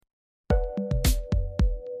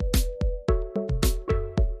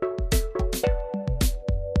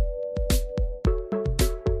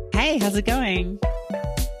how's it going?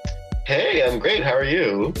 Hey, I'm great. How are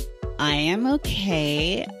you? I am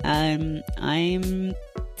okay. I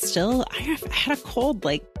had a cold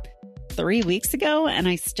like 3 weeks ago, and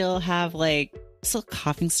I still have still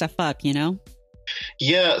coughing stuff up, you know?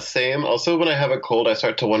 Yeah, same. Also, when I have a cold, I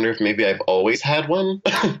start to wonder if maybe I've always had one.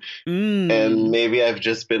 And maybe I've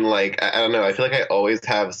just been like, I don't know. I feel like I always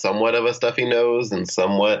have somewhat of a stuffy nose and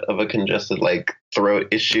somewhat of a congested throat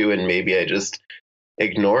issue, and maybe I just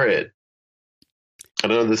ignore it. I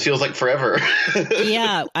don't know. This feels like forever.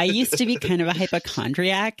 Yeah, I used to be kind of a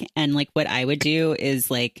hypochondriac, and what I would do is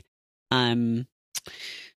when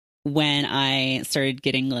I started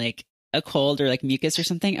getting a cold or mucus or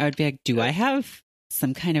something, I would be like, do I have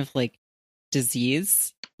some kind of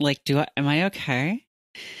disease? Am I okay?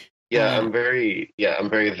 Yeah, I'm very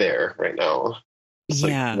there right now. Just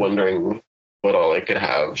yeah. Wondering what all I could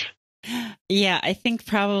have. Yeah, I think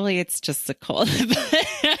probably it's just a cold.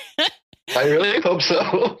 I really hope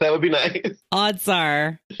so. That would be nice. Odds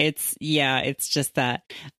are it's just that.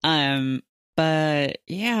 But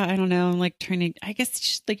yeah, I don't know. I'm trying to, I guess it's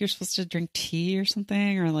just you're supposed to drink tea or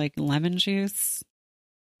something, or lemon juice.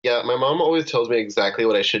 Yeah, my mom always tells me exactly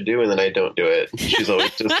what I should do, and then I don't do it. She's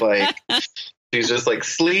always just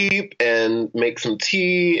sleep and make some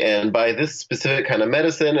tea and buy this specific kind of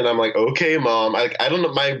medicine. And I'm like, okay, mom. I don't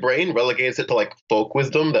know. My brain relegates it to folk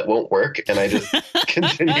wisdom that won't work, and I just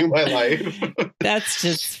continue my life. That's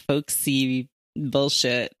just folksy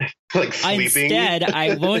bullshit. Sleeping. Instead,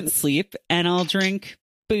 I won't sleep and I'll drink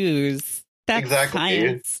booze. That's exactly.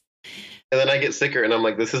 Science. And then I get sicker, and I'm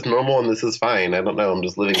like, this is normal and this is fine. I don't know. I'm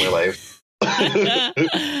just living my life.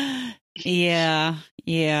 Yeah.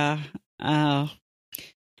 Oh.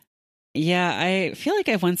 Yeah, I feel like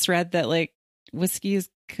I once read that whiskey is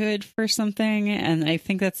good for something, and I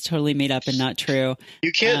think that's totally made up and not true.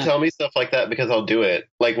 You can't tell me stuff like that, because I'll do it.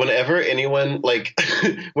 Whenever anyone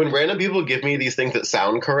when random people give me these things that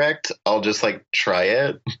sound correct, I'll just try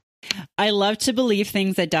it. I love to believe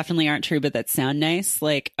things that definitely aren't true but that sound nice.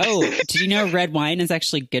 Do you know red wine is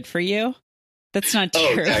actually good for you? That's not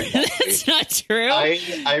true. Exactly. That's not true.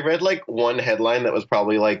 I read one headline that was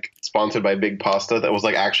probably sponsored by Big Pasta that was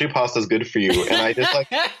actually pasta's good for you. And I just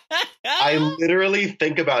I literally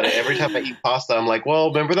think about it every time I eat pasta. I'm like, well,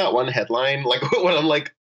 remember that one headline? When I'm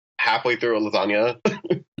halfway through a lasagna.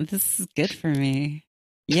 This is good for me.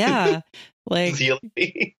 Yeah.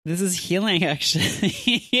 This is healing, actually.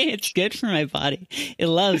 It's good for my body. It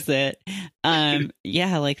loves it.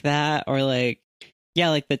 Yeah, like that, or the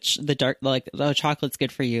dark, chocolate's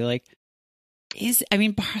good for you.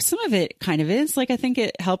 Some of it kind of is. I think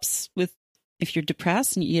it helps with if you're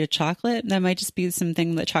depressed and you eat a chocolate. That might just be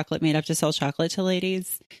something that chocolate made up to sell chocolate to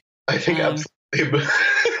ladies. I think absolutely, but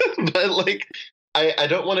I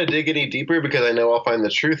don't want to dig any deeper, because I know I'll find the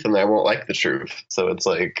truth and I won't like the truth. So it's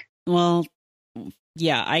well,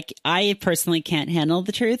 yeah, I personally can't handle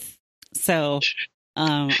the truth. So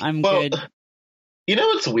I'm good. You know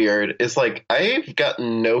what's weird is I've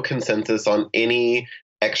gotten no consensus on any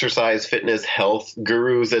exercise, fitness, health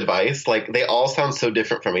guru's advice. They all sound so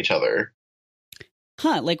different from each other.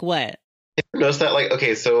 Huh? What? Notice that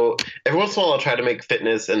okay, so every once in a while I'll try to make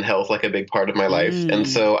fitness and health a big part of my life. And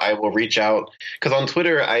so I will reach out, because on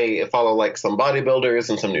Twitter I follow some bodybuilders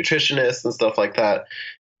and some nutritionists and stuff like that.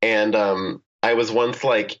 And I was once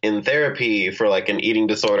in therapy for an eating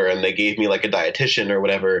disorder, and they gave me a dietitian or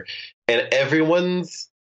whatever, and everyone's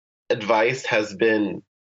advice has been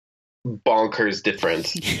bonkers different.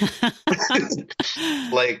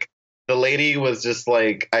 The lady was just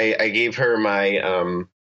I gave her my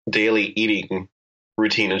daily eating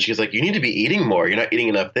routine, and she's like, you need to be eating more. You're not eating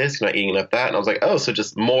enough this, you're not eating enough that. And I was like, oh, so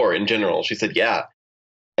just more in general? She said, yeah.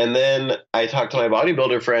 And then I talked to my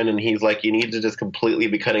bodybuilder friend, and he's like, you need to just completely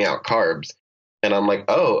be cutting out carbs. And I'm like,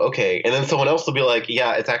 oh, okay. And then someone else will be like,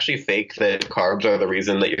 yeah, it's actually fake that carbs are the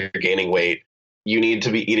reason that you're gaining weight. You need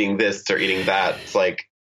to be eating this or eating that. It's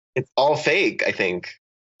it's all fake, I think.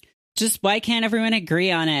 Just why can't everyone agree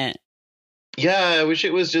on it? Yeah, I wish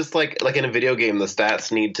it was just like in a video game, the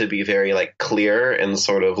stats need to be very clear and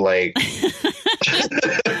sort of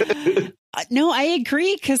No, I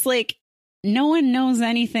agree, because no one knows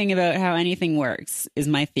anything about how anything works, is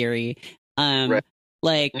my theory.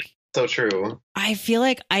 Right. So true. I feel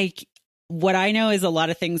what I know is a lot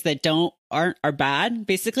of things that are bad.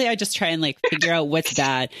 Basically, I just try and figure out what's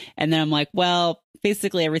bad, and then I'm like, well,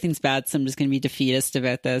 basically everything's bad, so I'm just going to be defeatist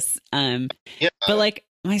about this. Yeah. But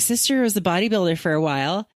my sister was a bodybuilder for a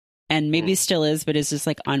while, and maybe still is, but is just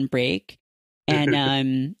on break, and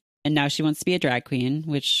and now she wants to be a drag queen,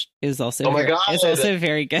 which is also my God. is also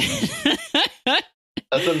very good.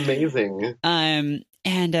 That's amazing.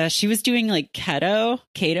 and she was doing like keto.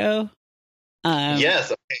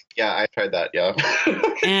 Yes. Okay. Yeah, I tried that. Yeah.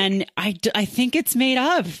 And I think it's made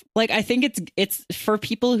up. Like, I think it's for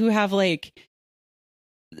people who have like,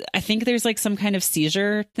 I think there's like some kind of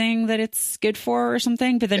seizure thing that it's good for or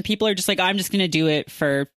something. But then people are just like, I'm just going to do it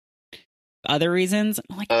for other reasons.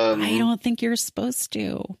 I'm like, I don't think you're supposed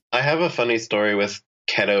to. I have a funny story with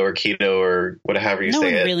keto or whatever you say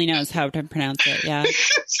it. No one really knows how to pronounce it. Yeah.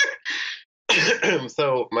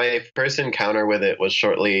 So my first encounter with it was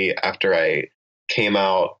shortly after I came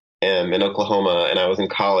out in Oklahoma, and I was in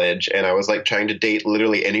college, and I was like trying to date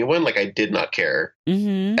literally anyone. Like, I did not care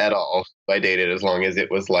at all. I dated as long as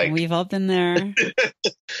it was like, we've all been there.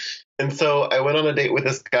 And so I went on a date with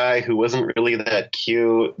this guy who wasn't really that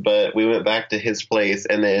cute, but we went back to his place.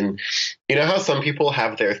 And then, you know how some people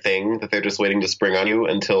have their thing that they're just waiting to spring on you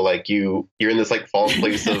until like you're in this like false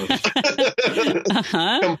place of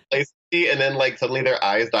complacency, and then like suddenly their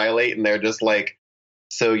eyes dilate and they're just like,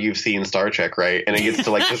 so you've seen Star Trek, right? And it gets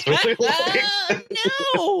to like this really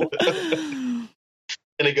no.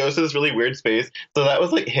 And it goes to this really weird space. So that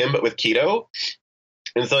was like him, but with keto.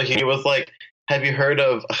 And so he was like, have you heard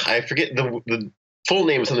of, I forget the full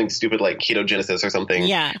name, is something stupid like ketogenesis or something.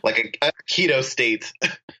 Yeah. Like a keto state,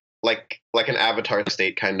 like an avatar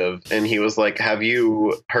state kind of. And he was like, have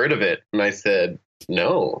you heard of it? And I said,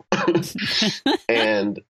 no.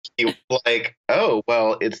 And he was like, oh,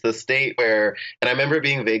 well, it's the state where, and I remember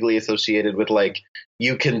being vaguely associated with like,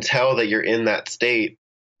 you can tell that you're in that state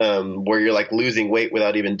where you're like losing weight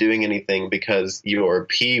without even doing anything because your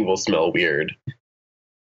pee will smell weird.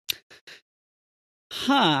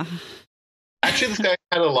 Huh. Actually, this guy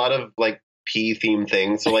had a lot of like pee themed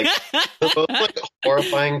things. So like the most like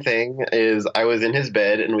horrifying thing is I was in his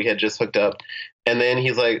bed and we had just hooked up, and then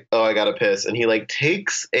he's like, oh, I gotta piss, and he like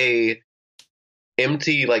takes a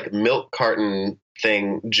empty like milk carton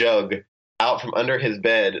jug out from under his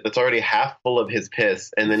bed that's already half full of his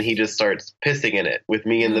piss, and then he just starts pissing in it with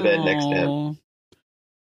me in the bed next to him.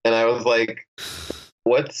 And I was like,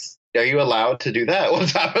 are you allowed to do that?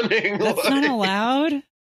 What's happening? That's not allowed?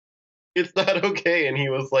 It's not okay. And he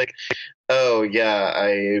was like, oh yeah,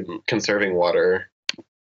 I'm conserving water.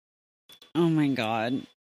 Oh my God.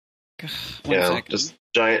 Yeah, second. Just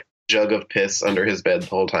giant jug of piss under his bed the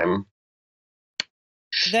whole time.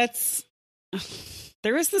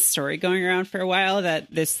 There was this story going around for a while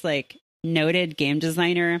that this like noted game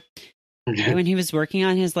designer, when he was working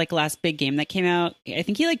on his like last big game that came out, I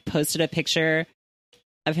think he like posted a picture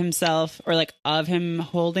of himself or like of him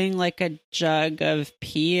holding like a jug of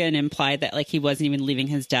pee and implied that like he wasn't even leaving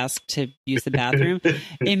his desk to use the bathroom.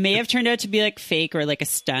 It may have turned out to be like fake or like a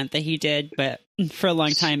stunt that he did, but for a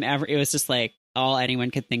long time it was just like all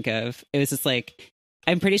anyone could think of. It was just like,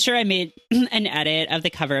 I'm pretty sure I made an edit of the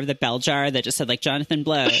cover of the Bell Jar that just said like Jonathan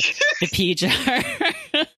Blow, the pee jar.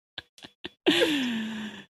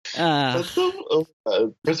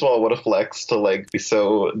 First of all, what a flex to like be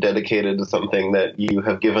so dedicated to something that you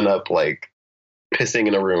have given up, like pissing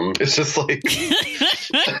in a room. It's just like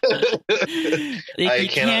I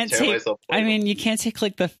cannot tear myself. I mean, you can't take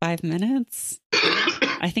like the 5 minutes.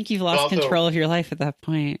 I think you've lost control of your life at that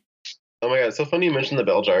point. Oh my God, it's so funny you mentioned the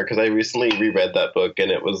Bell Jar because I recently reread that book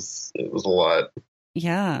and it was a lot.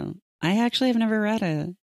 Yeah, I actually have never read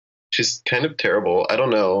it. She's kind of terrible. I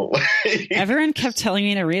don't know. Everyone kept telling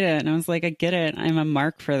me to read it, and I was like, I get it. I'm a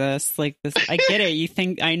mark for this. Like this, I get it. You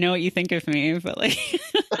think I know what you think of me, but like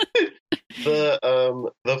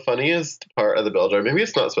the funniest part of the Bell Jar, maybe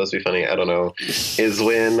it's not supposed to be funny, I don't know, is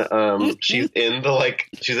when she's in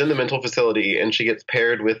the mental facility and she gets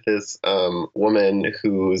paired with this woman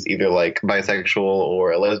who's either like bisexual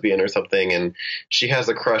or a lesbian or something, and she has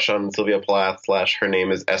a crush on Sylvia Plath / her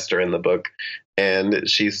name is Esther in the book, and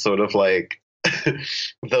she's sort of like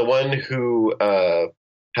the one who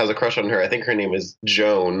has a crush on her. I think her name is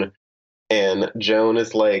Joan, and Joan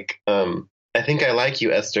is like, I think I like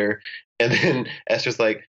you, Esther. And then Esther's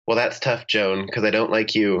like, well, that's tough, Joan, because I don't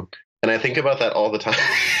like you. And I think about that all the time.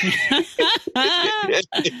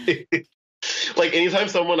 Like anytime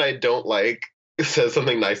someone I don't like says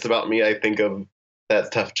something nice about me, I think of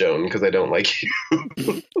that's tough, Joan, because I don't like you.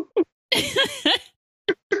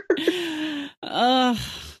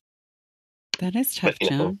 That is tough, but,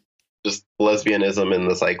 Joan. Just lesbianism in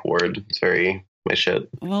the psych ward. It's very my shit.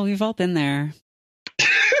 Well, we've all been there.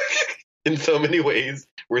 In so many ways,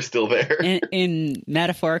 we're still there. In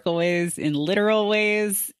metaphorical ways, in literal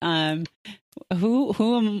ways.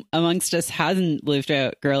 Who amongst us hasn't lived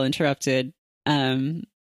out Girl Interrupted?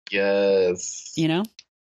 Yes. You know?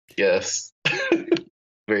 Yes.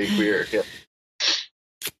 Very queer. Yeah.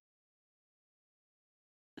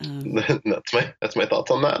 That's my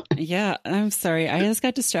thoughts on that. Yeah, I'm sorry. I just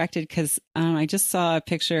got distracted because I just saw a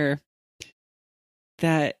picture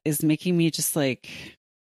that is making me just like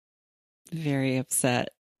very upset.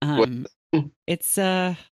 It's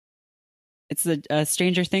a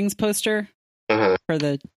Stranger Things poster for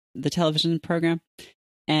the television program,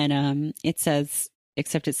 and it says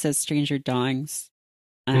Stranger Dawings,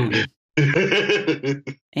 and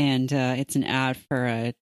it's an ad for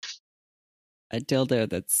a dildo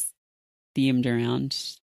that's themed around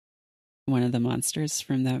one of the monsters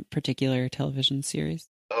from that particular television series.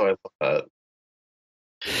 Oh, I love that.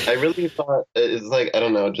 I really thought it's like, I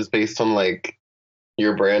don't know, just based on like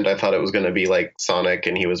your brand, I thought it was going to be like Sonic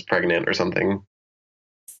and he was pregnant or something.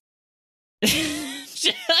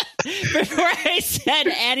 Before I said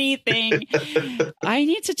anything, I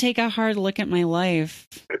need to take a hard look at my life,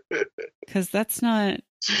 because that's not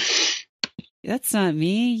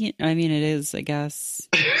me. I mean, it is, I guess.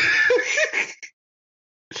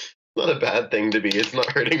 Not a bad thing to be. It's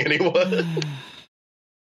not hurting anyone.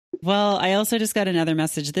 Well, I also just got another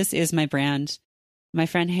message. This is my brand. My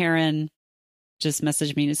friend Heron just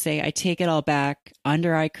messaged me to say, I take it all back.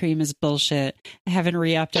 Under eye cream is bullshit. I haven't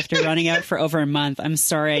re-upped after running out for over a month. I'm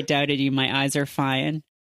sorry I doubted you. My eyes are fine.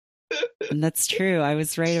 And that's true. I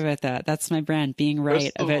was right about that. That's my brand, being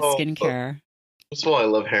right about skincare. First of all, I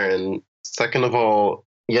love Heron. Second of all,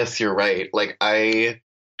 yes, you're right. Like, I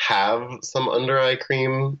have some under eye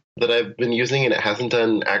cream that I've been using and it hasn't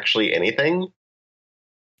done actually anything.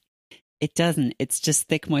 It doesn't. It's just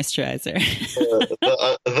thick moisturizer.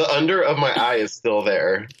 The under of my eye is still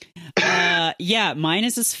there. Yeah, mine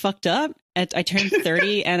is just fucked up. I turned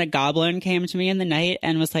 30 and a goblin came to me in the night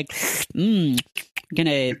and was like,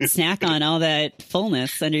 gonna snack on all that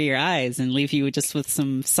fullness under your eyes and leave you just with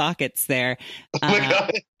some sockets there. Oh my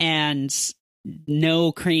God. And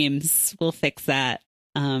no creams will fix that.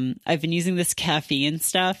 I've been using this caffeine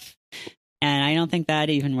stuff, and I don't think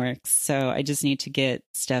that even works. So I just need to get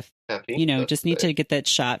stuff, just need to get that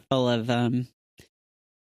shot full of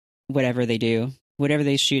whatever they do, whatever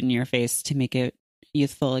they shoot in your face to make it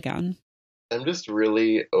youthful again. I'm just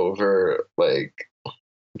really over like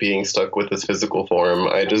being stuck with this physical form.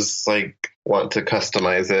 I just like want to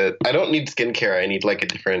customize it. I don't need skincare. I need like a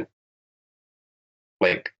different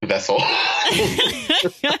like vessel.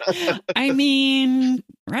 I mean,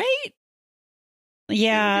 right?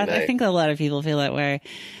 Yeah, nice. I think a lot of people feel that way.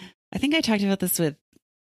 I think I talked about this with,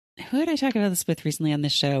 who did I talk about this with recently on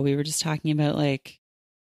this show? We were just talking about like,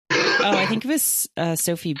 I think it was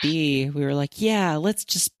Sophie B. We were like, yeah, let's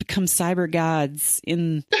just become cyber gods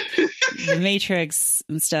in the Matrix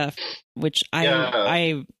and stuff, which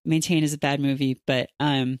I maintain is a bad movie, but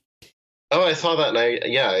oh, I saw that, and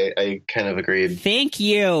I kind of agreed. Thank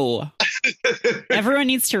you. Everyone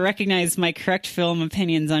needs to recognize my correct film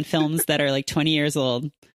opinions on films that are like 20 years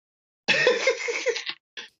old.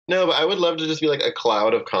 No, but I would love to just be like a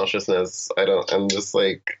cloud of consciousness. I'm just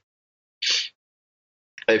like,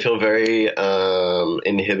 I feel very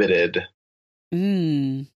inhibited,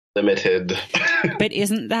 limited. But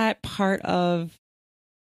isn't that part of,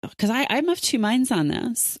 because I'm of two minds on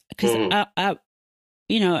this, because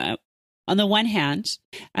on the one hand,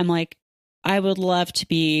 I'm like, I would love to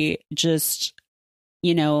be just,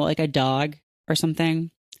 like a dog or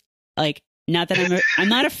something. Like, not that I'm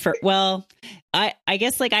not a well, I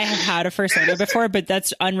guess like I have had a fursona before, but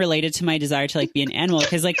that's unrelated to my desire to like be an animal.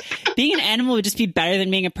 Because like being an animal would just be better than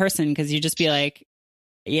being a person, because you'd just be like,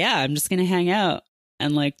 yeah, I'm just gonna hang out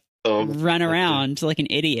and like run around like an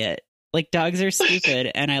idiot. Like, dogs are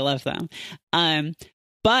stupid and I love them.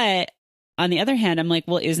 But on the other hand, I'm like,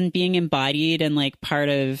 well, isn't being embodied and like part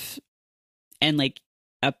of, and like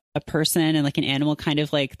a person and like an animal kind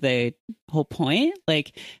of like the whole point?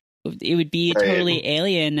 Like, it would be totally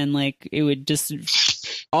alien, and like it would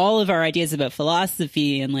just, all of our ideas about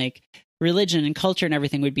philosophy and like religion and culture and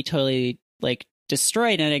everything would be totally like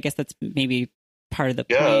destroyed. And I guess that's maybe part of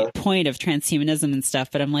the point of transhumanism and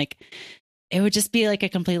stuff. But I'm like, it would just be like a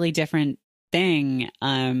completely different thing.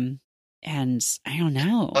 And I don't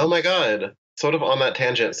know. Oh my God. Sort of on that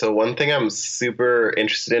tangent. So one thing I'm super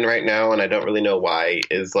interested in right now, and I don't really know why,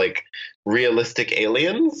 is like realistic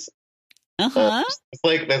aliens. It's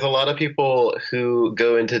like there's a lot of people who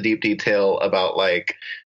go into deep detail about like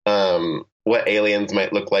what aliens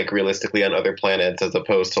might look like realistically on other planets, as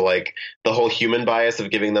opposed to like the whole human bias of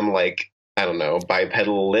giving them like, I don't know,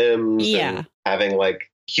 bipedal limbs and having like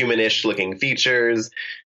humanish looking features.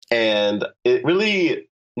 And it really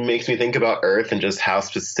makes me think about Earth and just how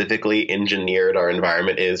specifically engineered our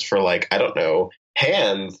environment is for like, I don't know,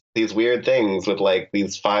 hands, these weird things with like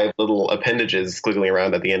these 5 little appendages squiggling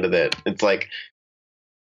around at the end of it. It's like,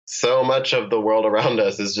 so much of the world around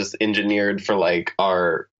us is just engineered for like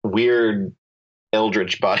our weird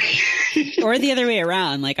eldritch body. Or the other way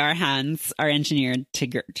around, like our hands are engineered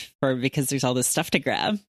for because there's all this stuff to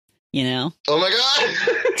grab, you know? Oh my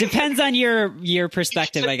God. Depends on your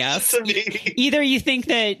perspective, I guess. Either you think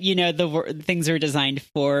that, you know, the things are designed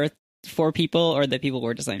for people, or that people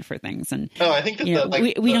were designed for things. And I think that, you know,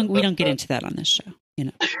 we don't get into that on this show. You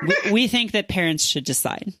know, we think that parents should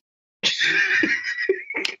decide.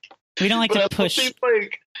 We don't like to push.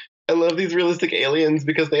 I love these realistic aliens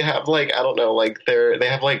because they have like, I don't know, like they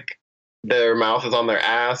have like their mouth is on their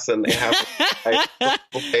ass and they have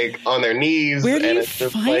like on their knees. Where do you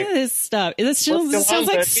find this stuff? This sounds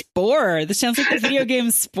like Spore. This sounds like the video game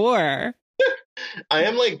Spore. I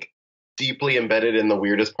am like deeply embedded in the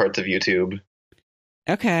weirdest parts of YouTube.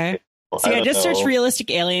 Okay. See, I just searched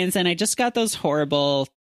realistic aliens and I just got those horrible,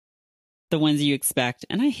 the ones you expect.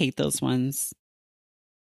 And I hate those ones.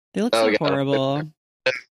 They look so horrible.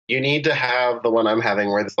 You need to have the one I'm having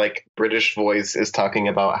where this like British voice is talking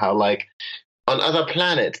about how like on other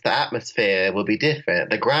planets, the atmosphere will be different,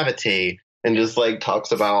 the gravity, and just like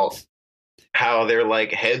talks about how their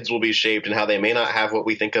like heads will be shaped and how they may not have what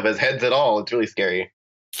we think of as heads at all. It's really scary.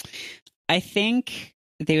 I think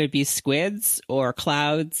they would be squids or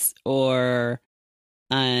clouds or,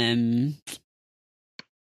 I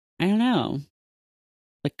don't know,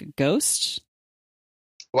 like a ghost.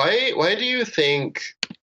 Why do you think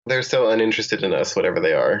they're so uninterested in us, whatever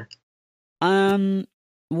they are?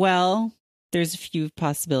 Well, there's a few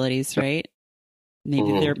possibilities, right?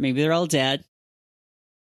 Maybe they're all dead.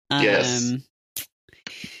 Yes.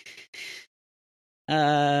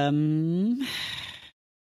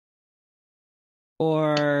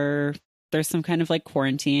 Or there's some kind of like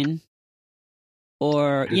quarantine,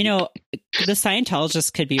 or, you know, the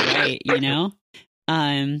Scientologist could be right, you know?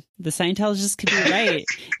 The Scientologist could be right.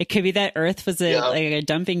 It could be that Earth was like a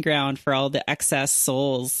dumping ground for all the excess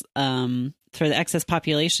souls, for the excess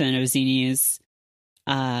population of Xenu's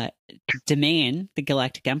domain, the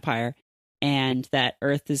Galactic Empire, and that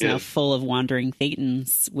Earth is now full of wandering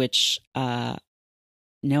Thetans, which no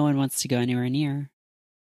one wants to go anywhere near.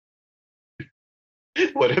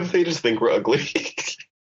 What if they just think we're ugly?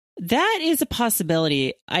 That is a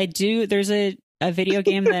possibility. There's a video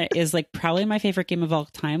game that is like probably my favorite game of all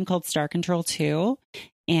time called Star Control 2.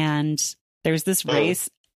 And there's this race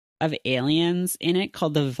of aliens in it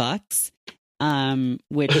called the Vux,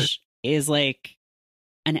 which is like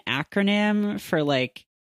an acronym for like,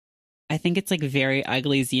 I think it's like very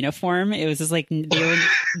ugly xenoform. It was just like,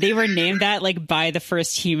 they were named that like by the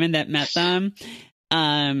first human that met them.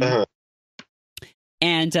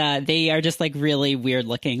 And they are just like really weird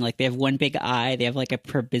looking. Like they have one big eye. They have like a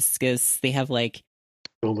proboscis. They have like,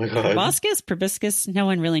 oh my God, proboscis. No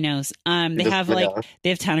one really knows. They have like they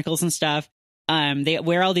have tentacles and stuff. They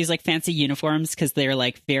wear all these like fancy uniforms because they're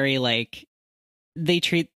like very like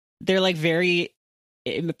they're like very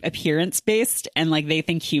appearance based, and like they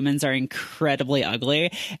think humans are incredibly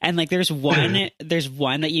ugly. And like there's one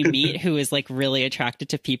that you meet who is like really attracted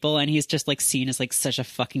to people, and he's just like seen as like such a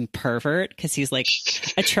fucking pervert because he's like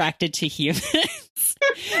attracted to humans.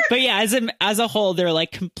 But yeah, as a whole, they're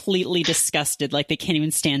like completely disgusted. Like they can't even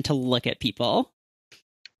stand to look at people.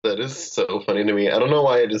 That is so funny to me. I don't know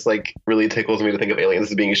why it just like really tickles me to think of aliens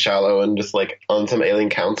as being shallow and just like on some alien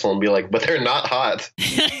council and be like, but they're not hot.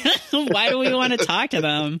 Why do we want to talk to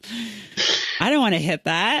them? I don't want to hit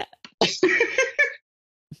that.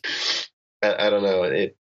 I don't know.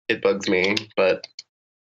 It bugs me, but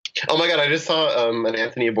oh my God, I just saw an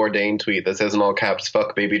Anthony Bourdain tweet that says in all caps,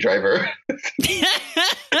 "Fuck Baby Driver."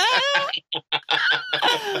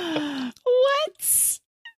 What?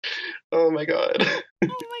 Oh my God. Oh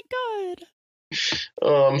my God.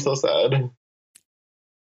 Oh, I'm so sad.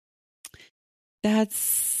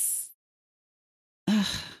 That's... I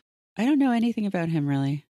don't know anything about him,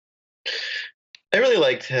 really. I really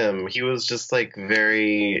liked him. He was just like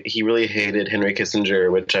he really hated Henry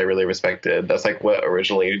Kissinger, which I really respected. That's like what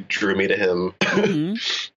originally drew me to him. Mm-hmm.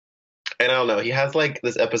 And I don't know, he has like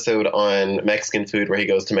this episode on Mexican food where he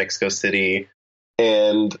goes to Mexico City,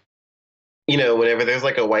 and you know, whenever there's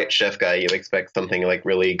like a white chef guy, you expect something like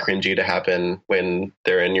really cringy to happen when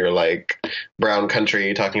they're in your like brown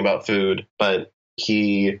country talking about food. But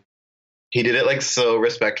he did it like so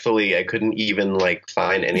respectfully. I couldn't even like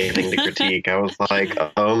find anything to critique. I was like,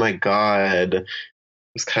 oh my God, it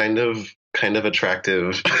was kind of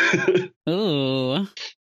attractive. Ooh.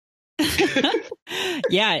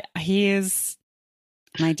 Yeah, he's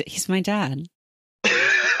my dad.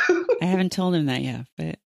 I haven't told him that yet,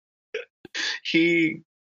 but he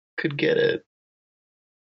could get it.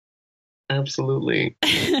 Absolutely.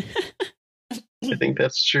 I think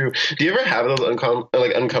that's true. Do you ever have those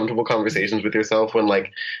uncomfortable conversations with yourself when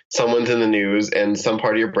like someone's in the news and some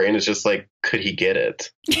part of your brain is just like, could he get it?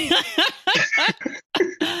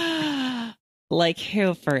 Like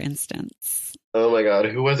who, for instance? Oh my God,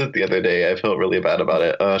 who was it the other day? I felt really bad about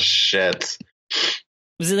it. Oh shit.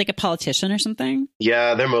 Was it like a politician or something?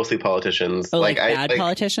 Yeah, they're mostly politicians. Oh, like bad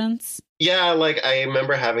politicians? Yeah, like I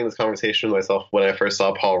remember having this conversation with myself when I first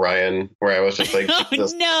saw Paul Ryan, where I was just like,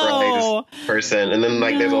 Jesus Christ, person. And then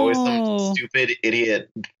like there's always some stupid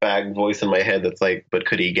idiot fag voice in my head that's like, but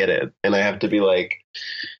could he get it? And I have to be like,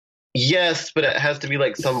 yes, but it has to be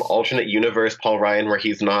like some alternate universe Paul Ryan where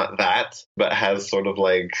he's not that, but has sort of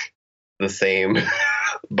like the same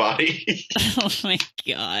body. Oh my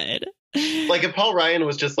God. Like if Paul Ryan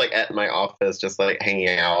was just like at my office, just like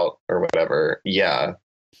hanging out or whatever, yeah.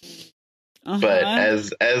 But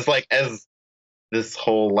as this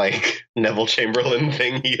whole like Neville Chamberlain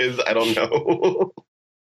thing he is, I don't know.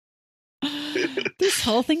 This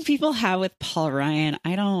whole thing people have with Paul Ryan,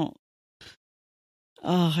 I don't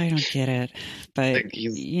get it. But like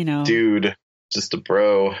he's, dude, just a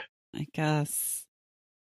bro. I guess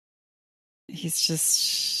he's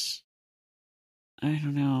just, I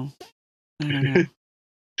don't know. Then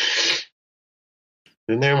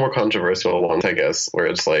there are more controversial ones, I guess, where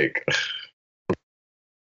it's like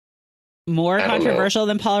more controversial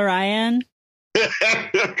than Paul Ryan.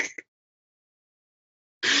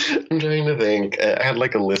 I'm trying to think. I had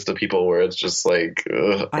like a list of people where it's just like,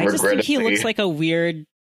 I just think he looks like a weird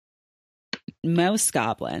mouse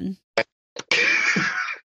goblin.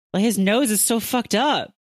 Like his nose is so fucked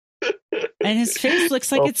up, and his face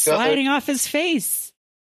looks like it's sliding off his face.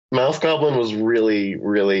 Mouse Goblin was really,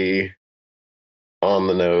 really on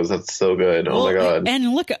the nose. That's so good. Oh my God!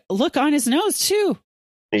 And look on his nose too.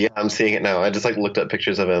 Yeah, I'm seeing it now. I just like looked at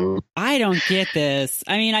pictures of him. I don't get this.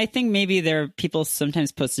 I mean, I think maybe there are people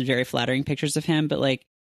sometimes posted very flattering pictures of him, but like,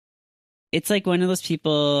 it's like one of those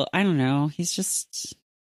people. I don't know. He's just.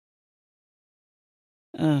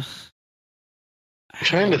 Ugh. I'm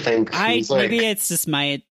trying to think. Maybe it's just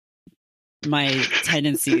my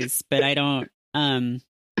tendencies, but I don't.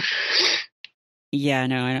 Yeah,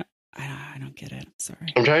 no, I don't get it. I'm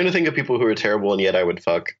sorry. I'm trying to think of people who are terrible and yet I would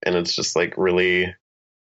fuck, and it's just like really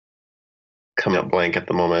coming up blank at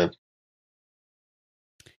the moment.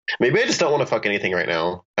 Maybe I just don't want to fuck anything right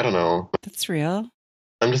now. I don't know. That's real.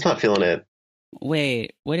 I'm just not feeling it.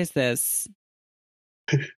 Wait, what is this?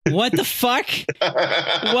 What the fuck?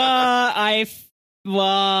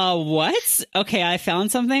 What? Okay, I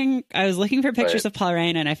found something. I was looking for pictures of Paul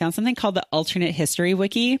Ryan, and I found something called the Alternate History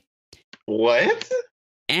Wiki. What?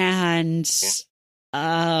 And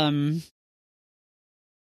I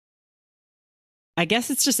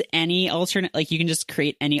guess it's just any alternate, like you can just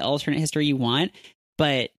create any alternate history you want,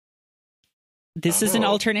 but this is an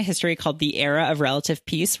alternate history called the Era of Relative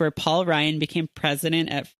Peace, where Paul Ryan became president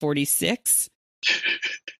at 46.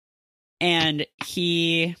 And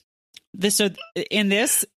the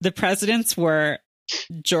presidents were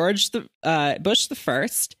Bush the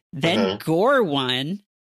first, then Gore won.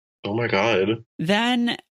 Oh my God.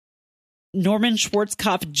 Then Norman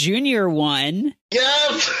Schwarzkopf Jr. won.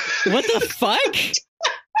 Yes! What the fuck?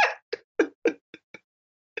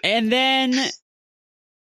 And then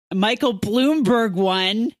Michael Bloomberg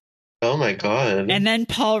won. Oh my God. And then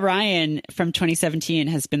Paul Ryan from 2017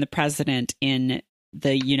 has been the president in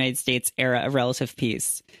the United States era of relative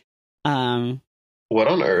peace. What on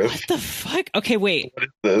earth? What the fuck? Okay, wait. What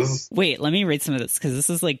is this? Wait, let me read some of this because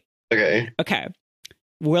this is like... Okay.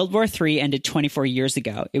 World War III ended 24 years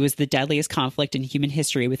ago. It was the deadliest conflict in human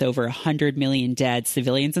history with over 100 million dead,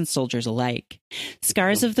 civilians and soldiers alike.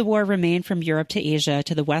 Scars of the war remain from Europe to Asia,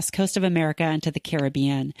 to the west coast of America, and to the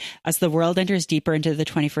Caribbean. As the world enters deeper into the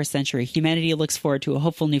 21st century, humanity looks forward to a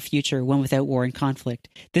hopeful new future, one without war and conflict.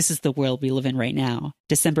 This is the world we live in right now.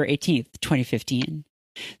 December 18th, 2015.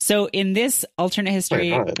 So in this alternate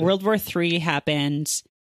history, World War III happened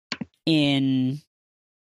in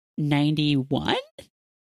 91?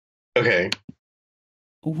 Okay.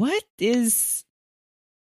 What is...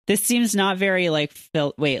 This seems not very like...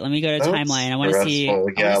 Wait, let me go to timeline. I want to see...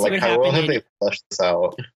 Yeah, like how well have they fleshed this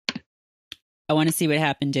out? I want to see what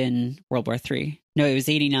happened in World War III. No, it was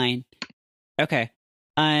 89. Okay.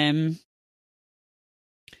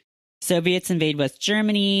 Soviets invade West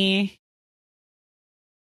Germany.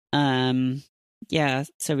 Yeah,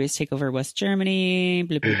 Soviets take over West Germany.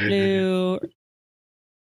 Blue, blue, blue.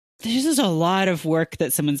 This is a lot of work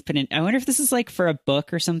that someone's put in. I wonder if this is like for a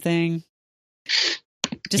book or something.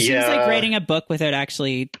 Just seems like writing a book without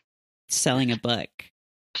actually selling a book.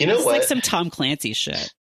 You know it's what? Like some Tom Clancy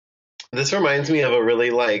shit. This reminds me of a really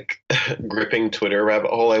like gripping Twitter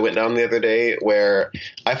rabbit hole I went down the other day where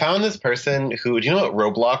I found this person who, do you know what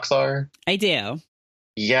Roblox are? I do.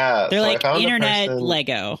 Yeah. They're so like I found internet a person,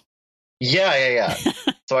 Lego. Yeah.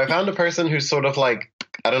 So I found a person who's sort of like,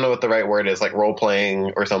 I don't know what the right word is, like role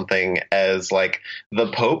playing or something as like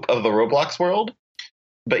the Pope of the Roblox world.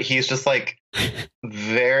 But he's just like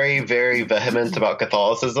very, very vehement about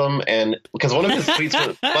Catholicism. And because one of his tweets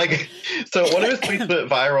went like, so one of his tweets went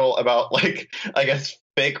viral about like, I guess,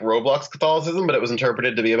 fake Roblox Catholicism, but it was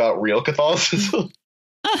interpreted to be about real Catholicism.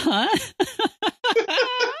 Uh-huh.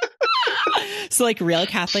 So like real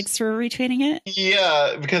Catholics were retweeting it?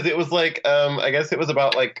 Yeah, because it was like, I guess it was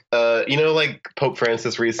about like, like Pope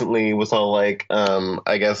Francis recently was all like,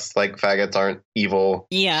 I guess like faggots aren't evil.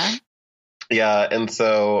 Yeah. Yeah, and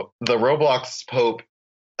so the Roblox Pope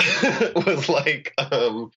was like,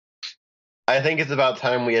 I think it's about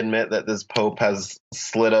time we admit that this Pope has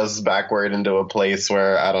slid us backward into a place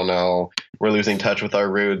where, I don't know, we're losing touch with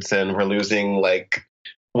our roots and we're losing like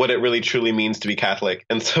what it really truly means to be Catholic.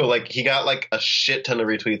 And so like he got like a shit ton of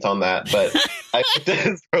retweets on that, but I looked at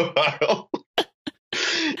his profile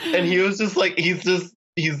and he was just like, he's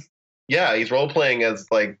role playing as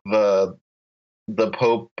like the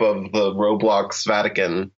Pope of the Roblox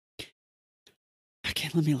Vatican. Okay,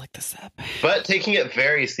 let me look this up. But taking it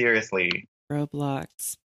very seriously.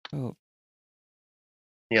 Roblox Pope.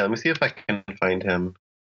 Yeah, let me see if I can find him.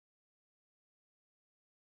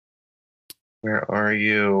 Where are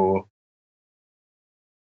you?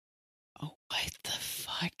 Oh, what the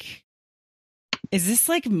fuck? Is this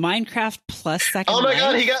like Minecraft plus Second Oh my Life?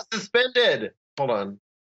 god, he got suspended! Hold on.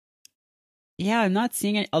 Yeah, I'm not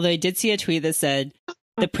seeing it. Although I did see a tweet that said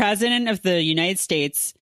the president of the United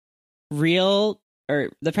States,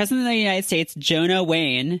 Jonah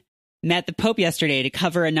Wayne, met the Pope yesterday to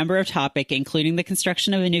cover a number of topics, including the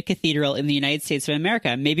construction of a new cathedral in the United States of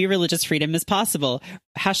America. Maybe religious freedom is possible.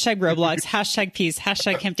 Hashtag Roblox, hashtag peace,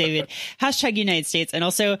 hashtag Camp David, hashtag United States. And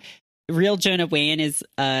also, real Jonah Wayne is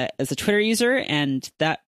a Twitter user, and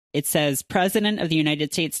that it says President of the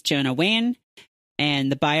United States, Jonah Wayne.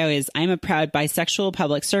 And the bio is, I'm a proud bisexual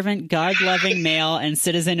public servant, God-loving male, and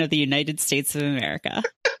citizen of the United States of America.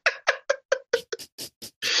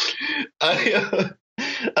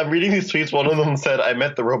 I'm reading these tweets. One of them said, I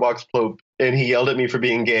met the Roblox Pope, and he yelled at me for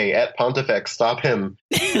being gay. At Pontifex, stop him.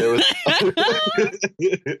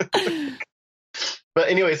 But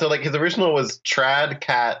anyway, so like his original was trad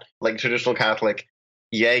cat, like traditional Catholic,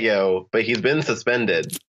 yayo, but he's been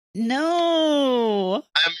suspended. No.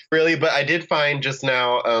 But I did find just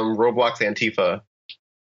now Roblox Antifa.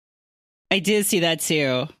 I did see that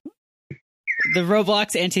too. The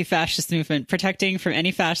Roblox anti-fascist movement, protecting from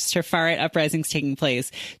any fascist or far-right uprisings taking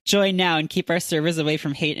place. Join now and keep our servers away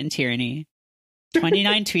from hate and tyranny.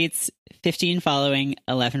 29 tweets, 15 following,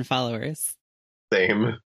 11 followers.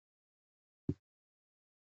 Same.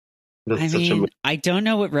 I don't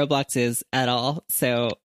know what Roblox is at all. So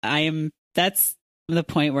that's the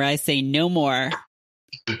point where I say no more.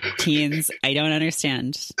 Teens, I don't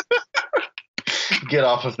understand. Get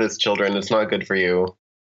off of this, children. It's not good for you.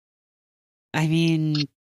 I mean,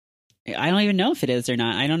 I don't even know if it is or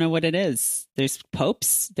not. I don't know what it is. There's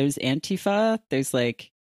popes, there's Antifa, there's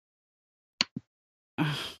like...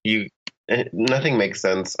 Nothing makes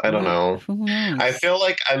sense. I don't know. Who knows? I feel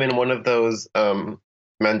like I'm in one of those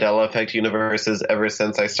Mandela Effect universes ever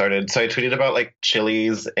since I started. So I tweeted about like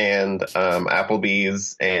Chili's and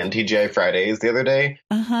Applebee's and TGI Fridays the other day.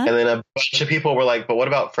 Uh-huh. And then a bunch of people were like, but what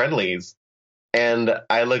about Friendly's? And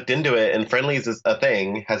I looked into it, and Friendly's is a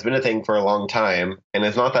thing, has been a thing for a long time, and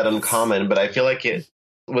it's not that uncommon, but I feel like it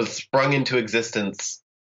was sprung into existence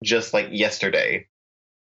just like yesterday.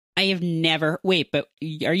 I have never... Wait, but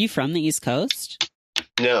are you from the East Coast?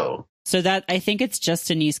 No. So that, I think it's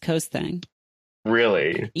just an East Coast thing.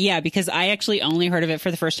 Really? Yeah, because I actually only heard of it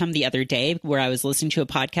for the first time the other day, where I was listening to a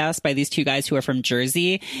podcast by these two guys who are from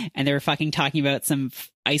Jersey, and they were fucking talking about some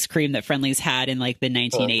ice cream that Friendly's had in like the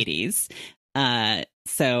 1980s.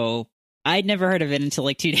 So I'd never heard of it until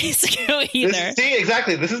like 2 days ago either.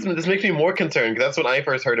 Exactly. This makes me more concerned, because that's when I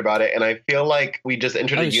first heard about it, and I feel like we just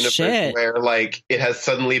entered a universe where like it has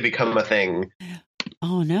suddenly become a thing.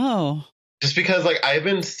 Oh no. Just because like I've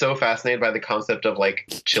been so fascinated by the concept of like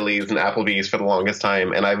Chili's and Applebee's for the longest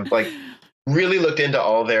time, and I've like really looked into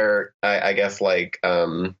all their I guess like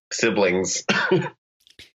siblings.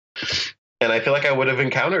 And I feel like I would have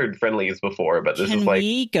encountered Friendly's before, but this is like... Can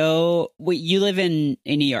we go... Wait, you live in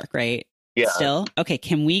New York, right? Yeah. Still? Okay,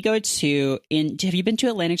 can we go to... Have you been to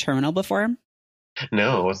Atlantic Terminal before?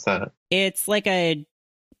 No, what's that? It's like I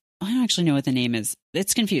don't actually know what the name is.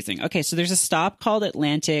 It's confusing. Okay, so there's a stop called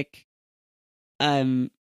Atlantic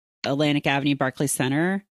Atlantic Avenue, Barclays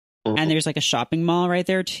Center. And there's like a shopping mall right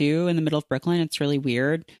there too in the middle of Brooklyn. It's really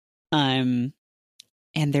weird. And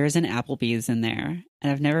there's an Applebee's in there.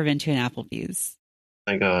 And I've never been to an Applebee's.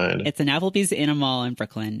 My God. It's an Applebee's in a mall in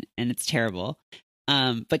Brooklyn, and it's terrible.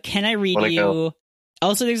 But can I read you? Go.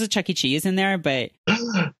 Also, there's a Chuck E. Cheese in there, but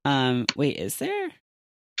wait, is there?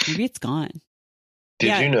 Maybe it's gone.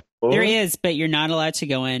 Did you know? There is, but you're not allowed to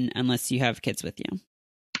go in unless you have kids with you.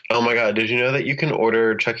 Oh my God. Did you know that you can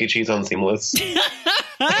order Chuck E. Cheese on Seamless?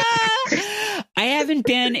 I haven't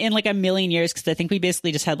been in like a million years because I think we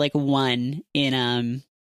basically just had like one in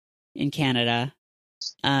Canada.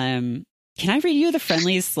 Can I read you the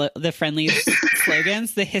Friendly's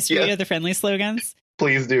slogans, the history of the Friendly slogans?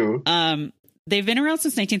 Please do. They've been around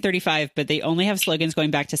since 1935, but they only have slogans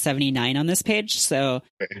going back to 79 on this page. So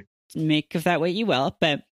make of that what you will.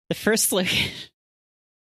 But the first slogan,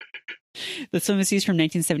 this one was used from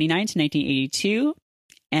 1979 to 1982.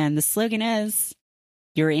 And the slogan is,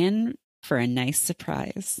 "You're in for a nice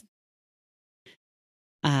surprise."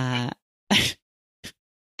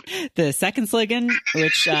 The second slogan,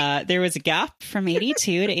 which there was a gap from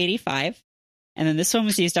 82 to 85. And then this one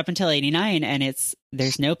was used up until 89. And it's,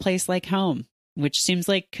 "There's no place like home," which seems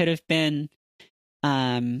like could have been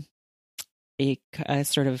a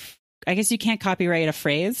sort of, I guess you can't copyright a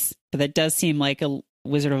phrase, but that does seem like a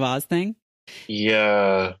Wizard of Oz thing.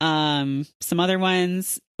 Yeah. Some other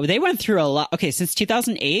ones, they went through a lot. Okay, since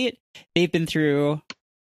 2008, they've been through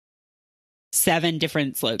 7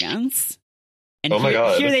 different slogans. And oh my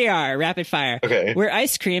God. Here they are, rapid fire. Okay. "Where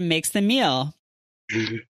ice cream makes the meal.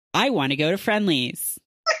 I want to go to Friendly's.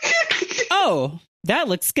 Oh, that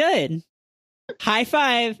looks good. High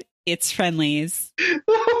five, it's Friendly's.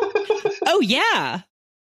 Oh yeah.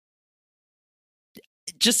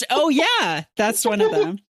 Just, oh yeah, that's one of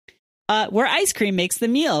them. Where ice cream makes the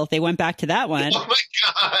meal." They went back to that one. Oh my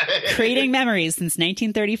God. "Creating memories since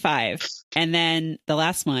 1935. And then the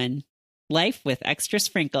last one, "Life with extra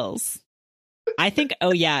sprinkles." I think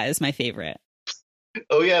 "oh yeah" is my favorite.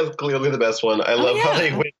 Oh yeah, it's clearly the best one. I love how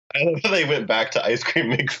they went back to "ice cream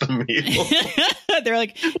makes the meal." They're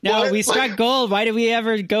like, "No, we struck gold. Why did we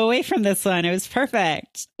ever go away from this one? It was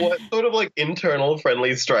perfect." What sort of like internal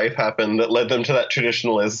Friendly strife happened that led them to that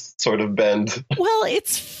traditionalist sort of bend? Well,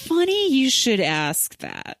 it's funny you should ask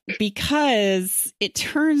that, because it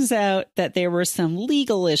turns out that there were some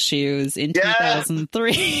legal issues in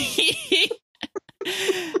 2003,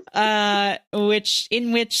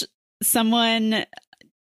 in which someone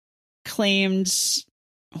claimed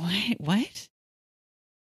what?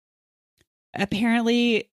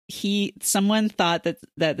 Apparently, someone thought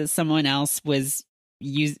that someone else was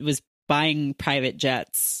buying private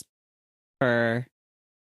jets for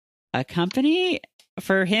a company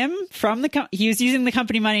for him from the he was using the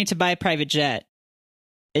company money to buy a private jet.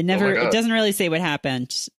 It doesn't really say what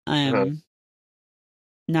happened. They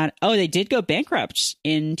did go bankrupt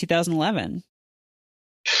in 2011.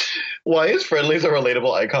 Why is Friendly's a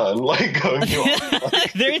relatable icon? Like going through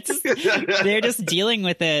they're just dealing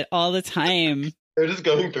with it all the time. They're just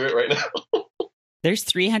going through it right now. There's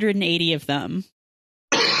 380 of them.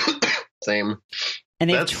 Same. And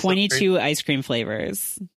they have 22 ice cream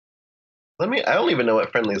flavors. I don't even know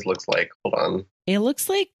what Friendly's looks like. Hold on. It looks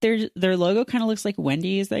like their logo kind of looks like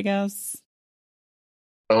Wendy's, I guess.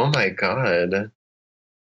 Oh my God.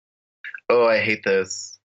 Oh, I hate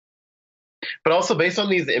this. But also, based on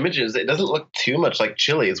these images, it doesn't look too much like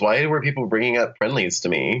Chili's. Why were people bringing up Friendly's to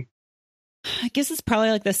me? I guess it's probably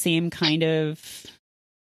like the same kind of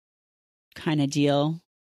deal.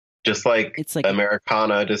 Just like it's like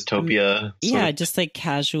Americana dystopia. Yeah, just like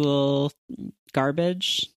casual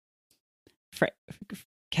garbage.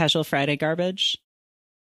 Casual Friday garbage.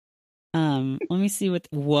 Let me see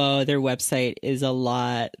whoa, their website is a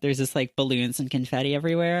lot. There's this like balloons and confetti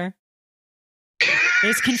everywhere.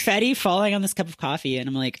 There's confetti falling on this cup of coffee, and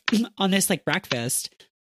I'm like, on this like breakfast.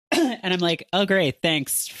 And I'm like, oh great,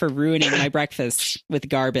 thanks for ruining my breakfast with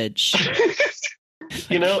garbage.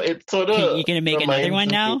 It's sort of. You gonna make another one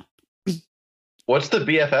now? What's the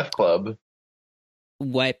BFF club?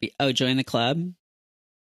 What? Oh, join the club.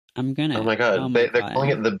 I'm gonna. Oh my God, they're calling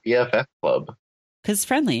it the BFF club. Because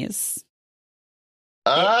Friendly's.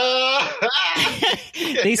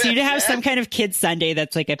 They seem to have some kind of kid sundae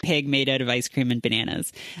that's like a pig made out of ice cream and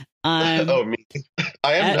bananas. Me. I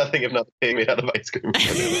am nothing if not a pig made out of ice cream and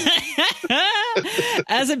bananas.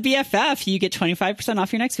 As a BFF, you get 25%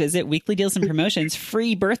 off your next visit, weekly deals and promotions,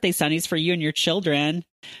 free birthday sunnies for you and your children.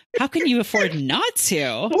 How can you afford not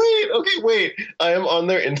to? Wait. I am on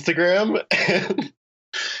their Instagram, and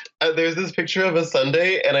there's this picture of a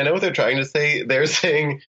sundae, and I know what they're trying to say. They're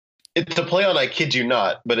saying, It's a play on I kid you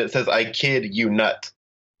not, but it says I kid you nut.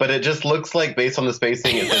 But it just looks like based on the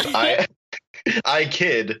spacing, it says I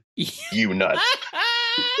kid you nut.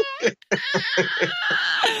 No,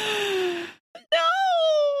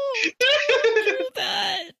 don't do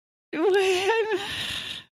that.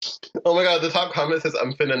 Oh my god, the top comment says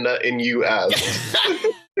I'm finna nut in you ass.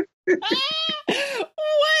 What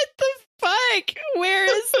the fuck? Where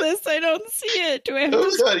is this? I don't see it. Do I have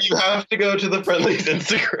Oh god, you have to go to the Friendly's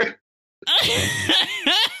Instagram.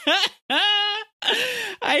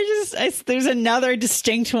 There's another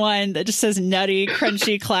distinct one that just says nutty,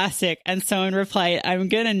 crunchy, classic, and someone replied, I'm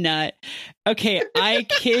gonna nut. Okay, I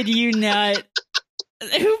kid you nut.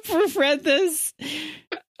 Who proofread this?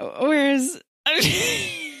 Where's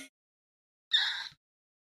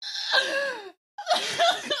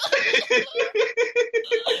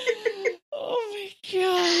oh my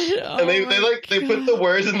god. Oh, and they put the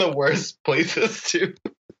words in the worst places too.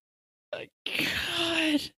 My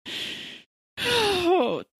god.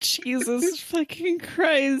 Oh, Jesus fucking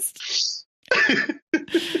Christ.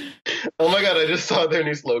 Oh my god, I just saw their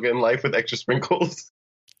new slogan, Life with Extra Sprinkles.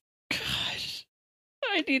 God.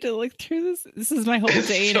 I need to look through this. This is my whole It's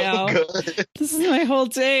day so now. good. This is my whole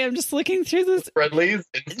day. I'm just looking through this. Friendly's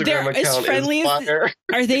Instagram account Friendly's, is fire.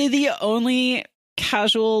 Are they the only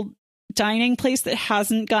casual dining place that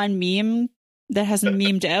hasn't gone meme, that hasn't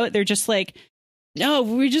memed out? They're just like, no,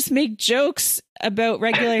 we just make jokes about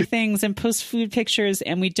regular things and post food pictures,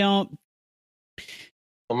 and we don't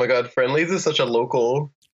Oh my god, Friendly's is such a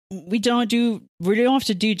local. we don't have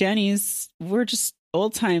to do Denny's. We're just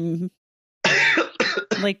old time.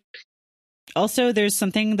 Like, also there's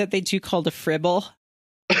something that they do called a fribble.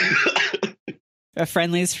 A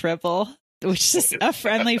Friendly's fribble, which is a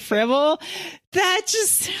friendly fribble. That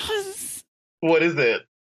just was, What is it?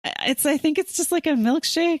 I think it's just like a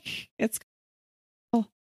milkshake.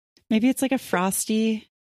 Maybe it's like a Frosty.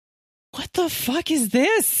 What the fuck is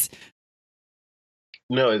this?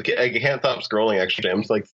 No, I can't stop scrolling, actually. I'm just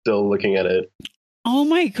like still looking at it. Oh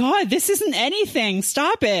my god, this isn't anything.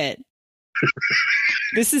 Stop it.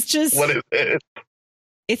 This is just... What is it?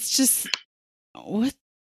 It's just... What?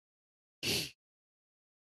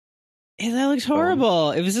 That looks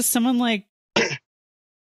horrible. It was just someone like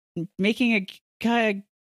making a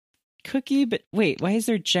cookie, but wait, why is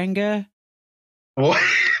there Jenga? What?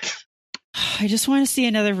 I just want to see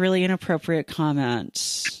another really inappropriate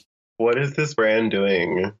comment. What is this brand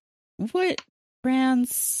doing? What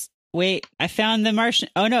brands? Wait, I found the Martian.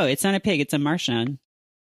 Oh no, it's not a pig, it's a Martian.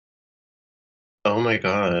 Oh my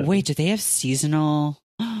god. Wait, do they have seasonal?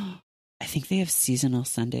 I think they have seasonal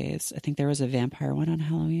Sundays. I think there was a vampire one on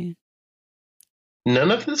Halloween.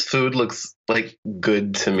 None of this food looks like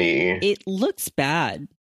good to me. It looks bad.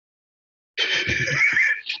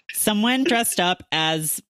 Someone dressed up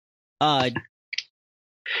as one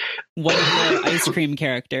of the ice cream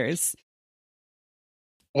characters.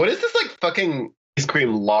 What is this like fucking ice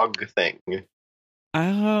cream log thing?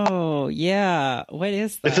 Oh, yeah. What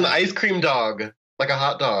is that? It's an ice cream dog, like a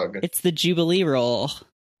hot dog. It's the Jubilee roll.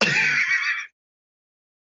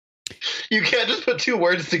 You can't just put two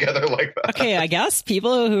words together like that. Okay, I guess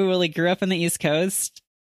people who really grew up on the East Coast,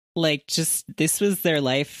 like, just this was their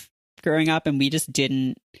life growing up, and we just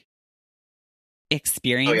didn't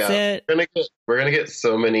experience it. We're gonna get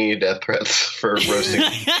so many death threats for roasting.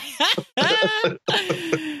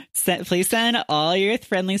 Please send all your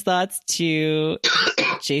friendly thoughts to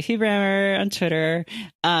JP Bremer on Twitter.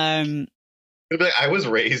 I was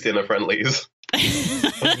raised in a Friendly's.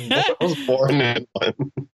 I was born in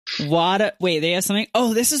one. Wait, they have something.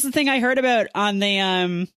 Oh, this is the thing I heard about on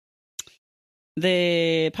the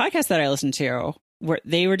podcast that I listened to, where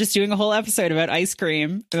they were just doing a whole episode about ice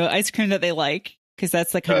cream that they like, because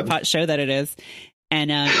that's the kind of hot show that it is.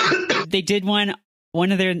 And they did one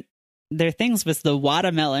of their things was the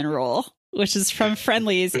watermelon roll, which is from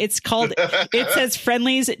Friendly's. It says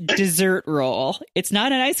Friendly's dessert roll. It's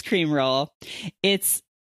not an ice cream roll. It's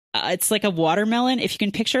like a watermelon. If you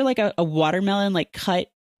can picture like a watermelon like cut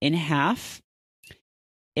in half,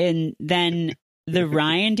 and then the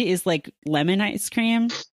rind is like lemon ice cream,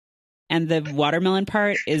 and the watermelon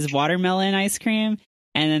part is watermelon ice cream,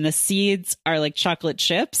 and then the seeds are like chocolate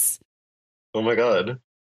chips. Oh my god.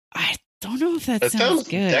 I don't know if that sounds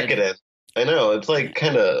good. Decadent. I know, it's like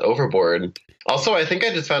kind of overboard. Also, I think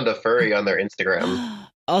I just found a furry on their Instagram.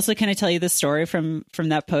 Also, can I tell you the story from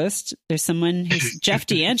that post? There's someone who's Jeff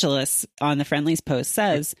DeAngelis on the Friendly's post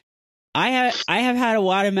says, I have had a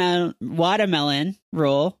watermelon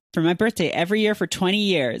roll for my birthday every year for 20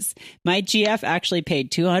 years. My GF actually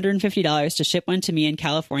paid $250 to ship one to me in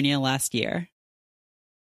California last year.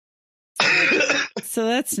 So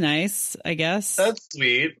that's nice, I guess. That's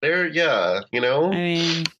sweet. They're, yeah, you know? I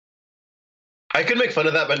mean, I could make fun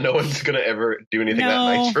of that, but no one's going to ever do anything that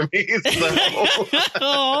nice for me.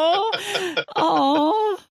 So.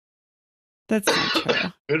 Oh, that's not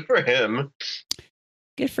true. Good for him.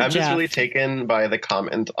 Good for I'm Jeff. just really taken by the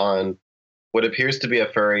comment on what appears to be a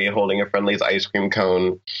furry holding a Friendly's ice cream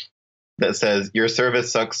cone that says, "Your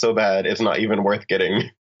service sucks so bad, it's not even worth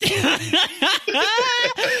getting."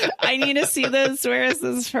 I need to see this. Where is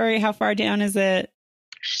this furry? How far down is it?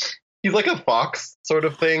 He's like a fox sort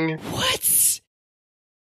of thing. What?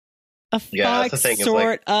 A Yeah, that's fox the thing,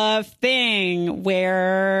 sort of thing.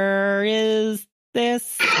 Where is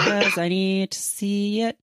this? Because I need to see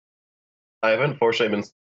it. I've unfortunately been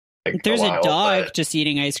like, There's a a dog but just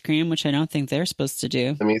eating ice cream, which I don't think they're supposed to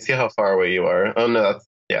do. let me see how far away you are. Oh no,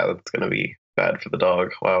 that's going to be bad for the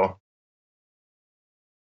dog. Wow.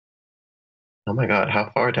 Oh my god, how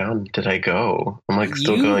far down did I go? I'm like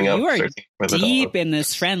still going up. You are searching for the deep dog. in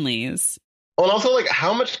this Friendlies. Well, and also like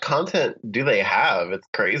how much content do they have? It's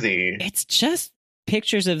crazy. It's just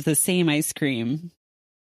pictures of the same ice cream.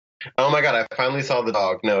 Oh my god, I finally saw the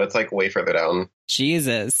dog. No, it's like way further down.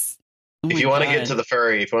 Jesus. Oh If my you want to God. get to the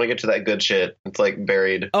furry, if you want to get to that good shit, it's like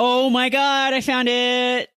buried. Oh my God, I found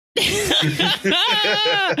it.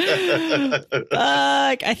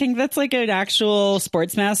 I think that's like an actual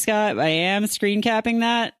sports mascot. I am screen capping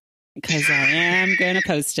that because I am going to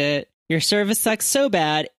post it. Your service sucks so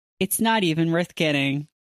bad, it's not even worth getting.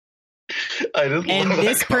 I just And love that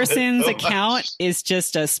this comment person's so account much. is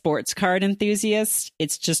just a sports card enthusiast.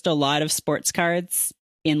 It's just a lot of sports cards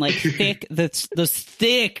in like thick, those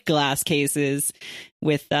thick glass cases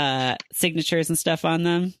with signatures and stuff on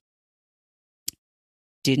them.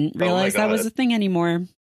 Didn't realize that was God. a thing anymore.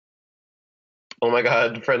 Oh my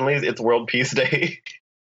god, Friendlies, it's World Peace Day.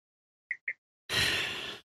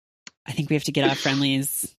 I think we have to get off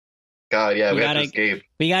Friendlies. God, yeah, We we have to gotta- escape.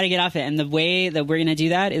 We got to get off it. And the way that we're going to do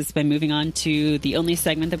that is by moving on to the only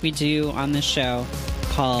segment that we do on this show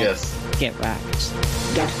called Yes. Get Wrecked.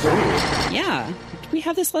 Yeah. Did we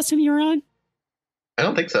have this last time you were on? I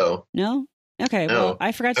don't think so. No? Okay. No. Well,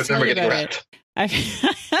 I forgot to I've tell never you getting about it.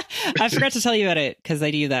 wrecked. I forgot to tell you about it because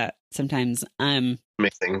I do that sometimes.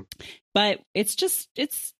 Amazing. But it's just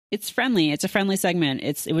it's friendly. It's a friendly segment.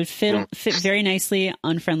 It would fit very nicely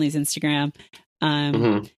on Friendly's Instagram.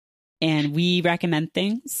 Mhm. And we recommend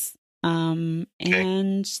things. And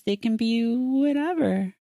they can be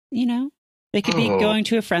whatever, you know. They could be Oh. going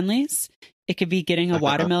to a Friendly's. It could be getting a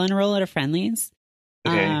watermelon roll at a Friendly's.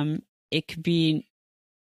 Okay. It could be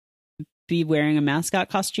wearing a mascot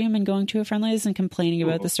costume and going to a Friendly's and complaining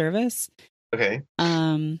about Ooh. the service. Okay.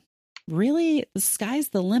 Really, the sky's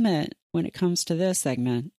the limit when it comes to this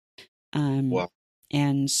segment. Wow.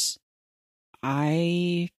 And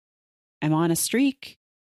I am on a streak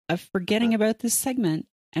of forgetting about this segment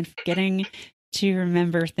and forgetting to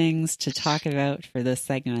remember things to talk about for this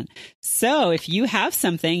segment. So if you have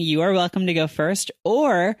something, you are welcome to go first,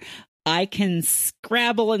 or I can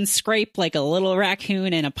scrabble and scrape like a little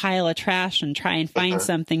raccoon in a pile of trash and try and find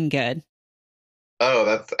something good.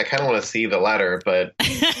 Oh, I kind of want to see the latter, but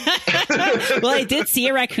Well, I did see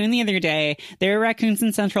a raccoon the other day. There are raccoons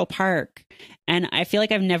in Central Park. And I feel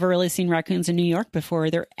like I've never really seen raccoons in New York before.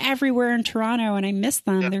 They're everywhere in Toronto and I miss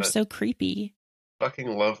them. Yeah, They're but- so creepy.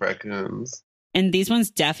 fucking love raccoons. And these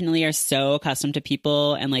ones definitely are so accustomed to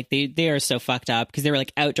people and like they are so fucked up because they were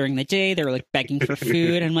like out during the day. They were like begging for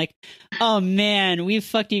food. And I'm like, oh man, we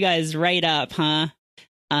fucked you guys right up, huh?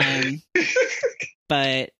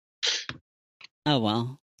 But oh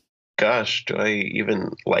well. Gosh, do I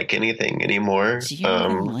even like anything anymore? Do you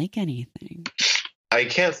even like anything? I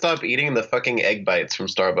can't stop eating the fucking egg bites from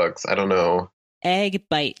Starbucks. I don't know. Egg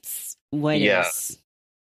bites. What Yeah. is?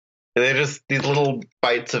 They're just these little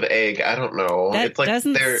bites of egg. I don't know. That it's like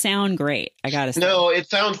doesn't they're sound great. I gotta say. no, it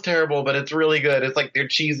sounds terrible, but it's really good. It's like they're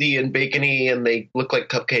cheesy and bacony, and they look like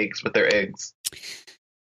cupcakes with their eggs.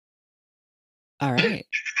 All right.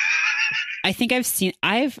 I think I've seen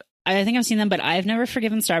them, but I've never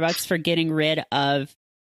forgiven Starbucks for getting rid of.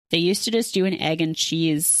 They used to just do an egg and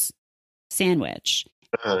cheese sandwich,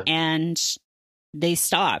 Uh, and they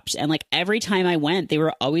stopped. And like every time I went, they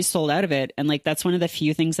were always sold out of it. And like that's one of the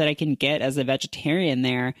few things that I can get as a vegetarian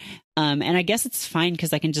there. And I guess it's fine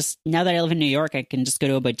because I can just now that I live in New York, I can just go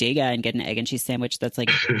to a bodega and get an egg and cheese sandwich that's like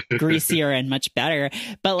greasier and much better.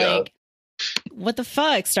 But Yeah. like. What the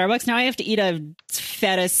fuck? Starbucks? Now I have to eat a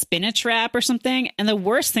feta spinach wrap or something. And the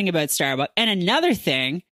worst thing about Starbucks, and another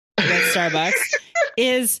thing about Starbucks,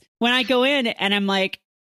 is when I go in and I'm like,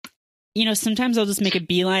 you know, sometimes I'll just make a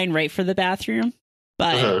beeline right for the bathroom.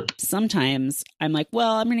 But sometimes I'm like,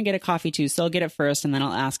 well, I'm going to get a coffee too. So I'll get it first and then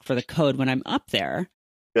I'll ask for the code when I'm up there.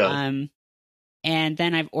 Yeah. And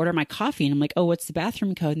then I've ordered my coffee and I'm like, oh, what's the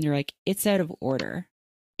bathroom code? And they're like, it's out of order.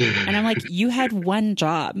 And I'm like, you had one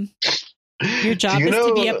job. Your job is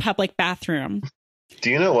to be a public bathroom. Do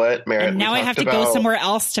you know what, Merritt? And now I have to go somewhere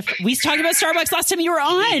else to. We talked about Starbucks last time you were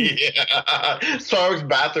on. Yeah, Starbucks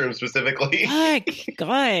bathroom specifically. Fuck,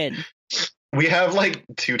 God. We have like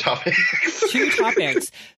two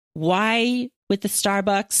topics. Why with the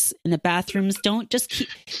Starbucks and the bathrooms? Don't just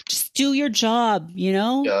do your job. You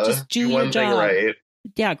know, just do your one job. Thing right.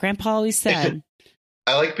 Yeah, Grandpa always said.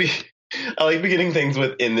 I like beginning things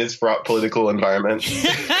within this fraught political environment.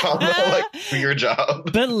 Like, do your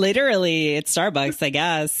job. But literally, it's Starbucks, I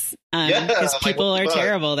guess. Because people are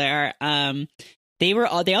terrible there. They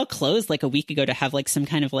all closed like a week ago to have like some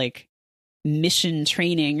kind of like mission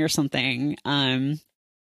training or something.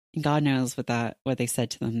 God knows what they said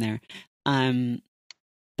to them there.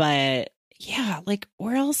 But yeah, like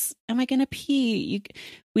where else am I gonna pee?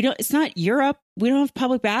 It's not Europe. We don't have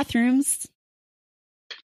public bathrooms.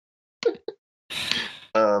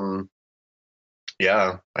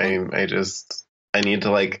 Yeah, I need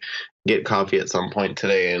to like get coffee at some point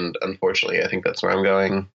today, and unfortunately I think that's where I'm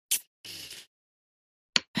going.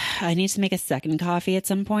 I need to make a second coffee at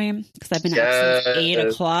some point because I've been up since 8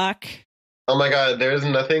 o'clock. Oh my God, there's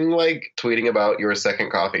nothing like tweeting about your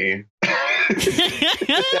second coffee.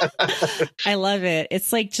 I love it.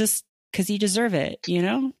 It's like just because you deserve it, you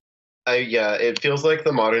know? Yeah, it feels like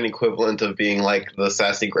the modern equivalent of being like the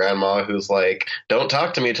sassy grandma who's like, don't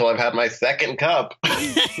talk to me till I've had my second cup.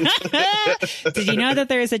 Did you know that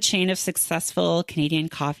there is a chain of successful Canadian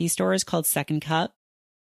coffee stores called Second Cup?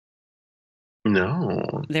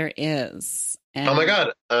 No. There is. And oh my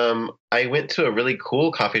God. I went to a really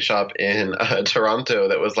cool coffee shop in Toronto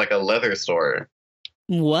that was like a leather store.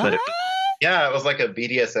 What? It was like a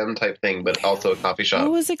BDSM type thing, but also a coffee shop.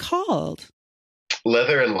 What was it called?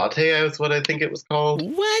 Leather and Latte is what I think it was called.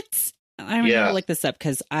 What? I'm going to look this up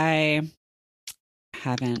because I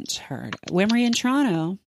haven't heard. When were you in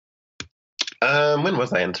Toronto? When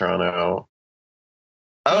was I in Toronto?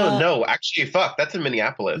 Oh, no. Actually, fuck. That's in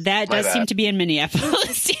Minneapolis. That does seem to be in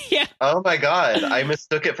Minneapolis. Yeah. Oh, my God. I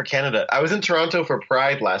mistook it for Canada. I was in Toronto for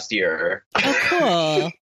Pride last year. Oh,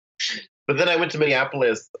 cool. But then I went to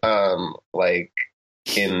Minneapolis, like,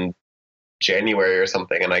 in January or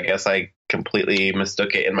something, and I guess I completely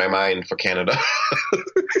mistook it in my mind for Canada.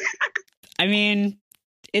 I mean,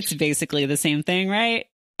 it's basically the same thing, right?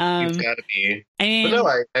 It's got to be. I mean, but no,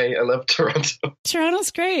 I love Toronto.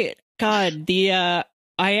 Toronto's great. God, I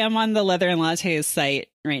am on the Leather and Latte site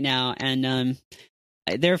right now, and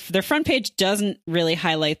their front page doesn't really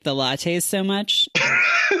highlight the lattes so much.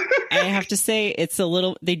 I have to say, it's a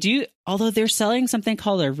little. They do, although they're selling something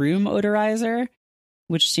called a room odorizer,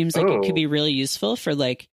 which seems like it could be really useful for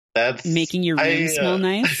like making your room smell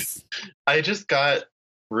nice. I just got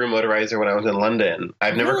room odorizer when I was in London.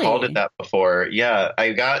 I've never called it that before. Yeah,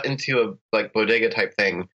 I got into a like bodega type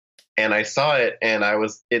thing, and I saw it, and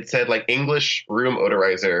it said like English room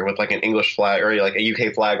odorizer with like an English flag or like a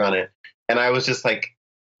UK flag on it, and I was just like,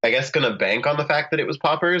 I guess gonna bank on the fact that it was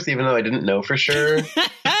poppers, even though I didn't know for sure.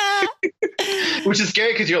 Which is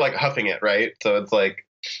scary because you're like huffing it, right? So it's like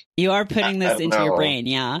you are putting this into your brain,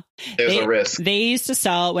 yeah. There's a risk. They used to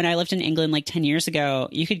sell, when I lived in England like 10 years ago,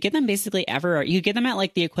 you could get them basically everywhere. You could get them at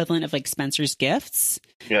like the equivalent of like Spencer's Gifts.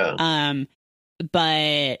 Yeah.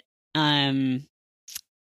 But they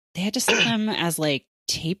had to sell them as like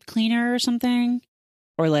tape cleaner or something,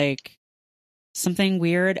 or like something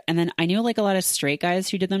weird. And then I knew like a lot of straight guys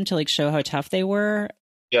who did them to like show how tough they were.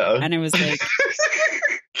 Yeah. And I was like,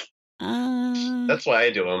 that's why I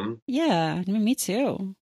do them. Yeah, me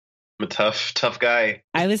too. I'm a tough guy.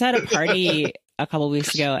 I was at a party a couple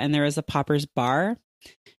weeks ago, and there was a poppers bar,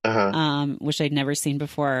 which I'd never seen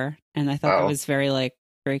before, and I thought that was very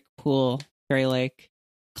cool, very like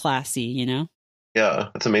classy, you know? Yeah,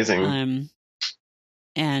 that's amazing.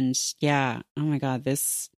 And yeah, oh my God,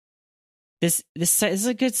 this is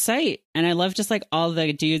a good site, and I love just like all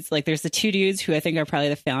the dudes. Like, there's the two dudes who I think are probably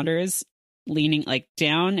the founders, leaning like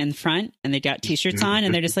down in front, and they got t-shirts on,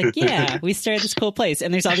 and they're just like, yeah, we started this cool place.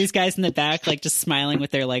 And there's all these guys in the back like just smiling with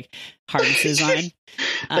their like harnesses on.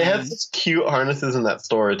 They had such cute harnesses in that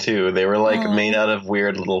store too. They were like made out of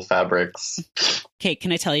weird little fabrics. Okay,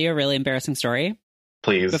 can I tell you a really embarrassing story,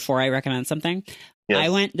 please, before I recommend something? Yes. I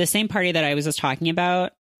went the same party that I was just talking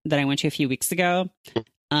about that I went to a few weeks ago.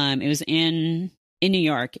 It was in New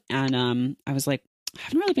York, and I was like, I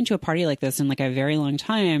haven't really been to a party like this in like a very long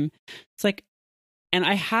time. It's like, and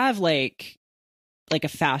I have like like a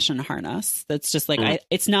fashion harness that's just like Mm.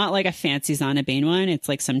 it's not like a fancy Zana Bane one. It's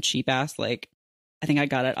like some cheap ass like I think I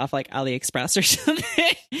got it off like AliExpress or something. So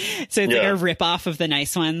it's like Yeah. a rip off of the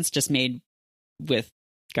nice ones just made with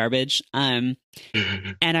garbage. And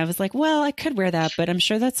I was like, well, I could wear that, but I'm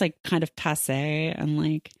sure that's like kind of passe. And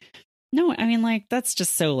like, no, I mean, like, that's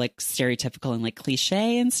just so like stereotypical and like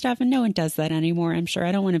cliche and stuff. And no one does that anymore. I'm sure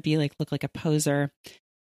I don't want to be like, look like a poser.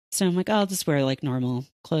 So I'm like, oh, I'll just wear like normal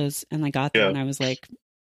clothes. And I got there Yeah. and I was like,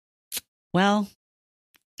 well,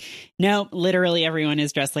 no, literally everyone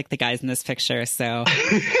is dressed like the guys in this picture. So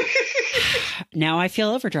now I feel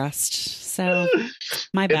overdressed. So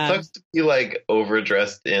my It bad. sucks to be like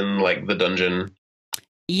overdressed in like the dungeon.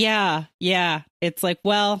 Yeah. It's like,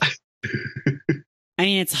 well, I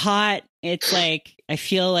mean, it's hot. It's like, I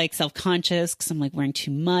feel like self-conscious because I'm like wearing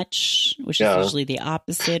too much, which Yeah. is usually the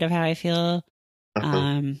opposite of how I feel.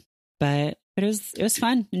 Uh-huh. But it was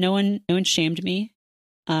fun. No one shamed me,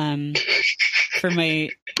 for my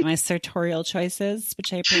sartorial choices,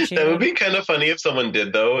 which I appreciate. That would be kind of funny if someone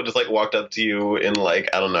did though, just like walked up to you in like,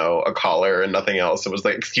 I don't know, a collar and nothing else. It was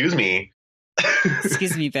like, excuse me.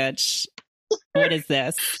 Excuse me, bitch. What is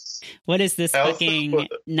this? What is this I also- fucking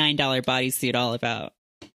 $9 bodysuit all about?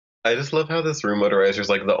 I just love how this room motorizer is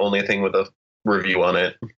like the only thing with a review on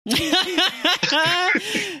it.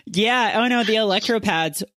 Yeah. Oh no, the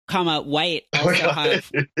electropads, white Oh my also God.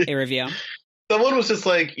 have a review. Someone was just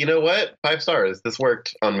like, you know what? 5 stars. This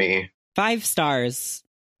worked on me. 5 stars.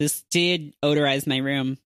 This did odorize my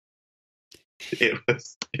room. It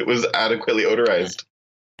was adequately odorized.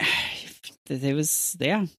 It was,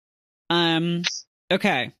 yeah.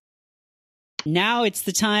 Okay. Now it's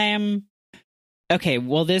the time. Okay,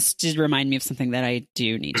 well, this did remind me of something that I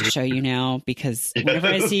do need to show you now, because whenever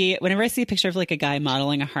I see a picture of like a guy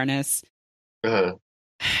modeling a harness, Uh-huh.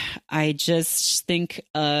 I just think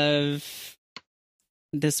of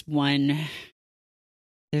this one.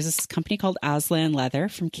 There's this company called Aslan Leather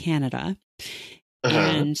from Canada, Uh-huh.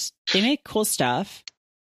 and they make cool stuff,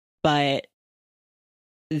 but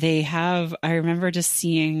they have, I remember just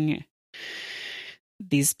seeing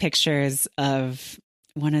these pictures of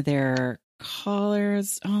one of their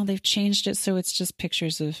collars. Oh, they've changed it so it's just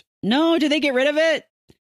pictures of, no, did they get rid of it?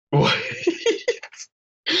 What?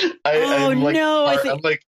 I'm like, no, I'm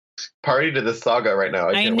like party to this saga right now.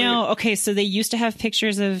 I can't know. Okay, so they used to have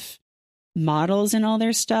pictures of models and all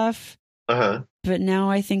their stuff, Wait. Uh-huh. but now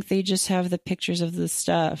I think they just have the pictures of the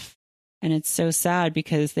stuff. And it's so sad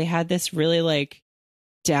because they had this really like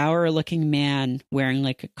dour looking man wearing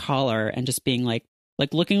like a collar and just being like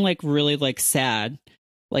looking like really like sad.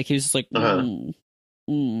 Like he was just like, Uh-huh.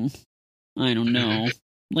 I don't know.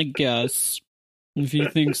 Like, guess if you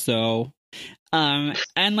think so. And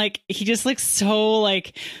like he just looks so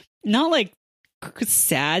like not like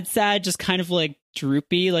sad, just kind of like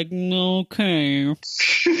droopy, like, okay,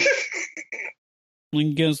 I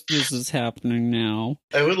guess this is happening now.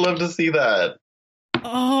 I would love to see that.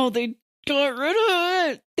 Oh, they got rid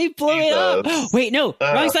of it. They blew it up. Jesus. Wait, no,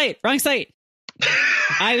 wrong site.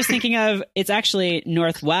 I was thinking of, it's actually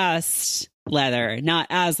Northwest Leather, not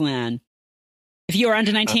Aslan. If you are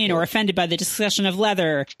under 19 or offended by the discussion of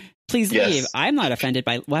leather, please Yes. leave. I'm not offended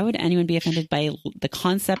by, why would anyone be offended by the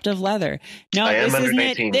concept of leather? No, I am this under isn't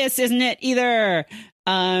 19. it. This isn't it either.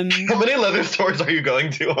 How many leather stores are you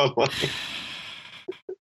going to online?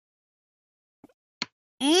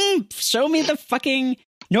 Show me the fucking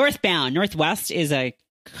Northbound. Northwest is a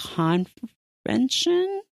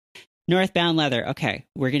convention. Northbound Leather. Okay,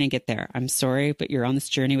 we're gonna get there. I'm sorry, but you're on this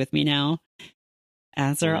journey with me now,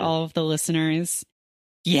 as are all of the listeners.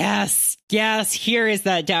 Yes. Here is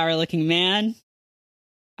that dour looking man.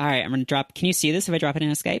 All right, I'm gonna drop. Can you see this if I drop it in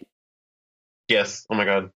a Skype? Yes. Oh my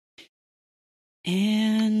God.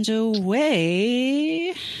 And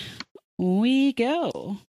away we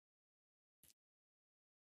go.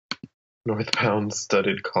 Northbound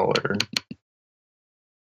studded collar.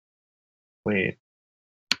 Wait.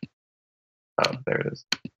 Oh, there it is.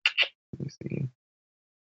 Let me see.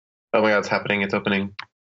 Oh my God, it's happening. It's opening.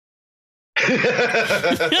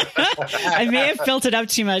 I may have built it up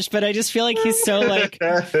too much, but I just feel like he's so like,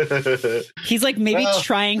 he's like maybe Well.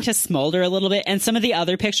 trying to smolder a little bit. And some of the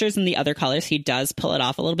other pictures and the other colors, he does pull it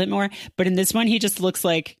off a little bit more. But in this one, he just looks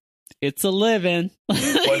like it's a living.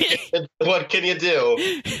 What can you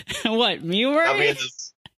do? What, me I worry? mean,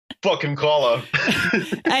 this fucking collar.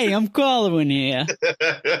 Hey, I'm calling here.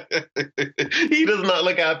 He does not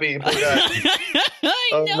look happy. Poor guy. I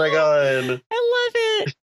Oh know. my God. I love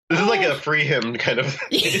it. This is like a free him kind of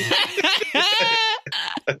thing.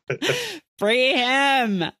 Free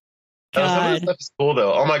him. Some of this God. stuff is cool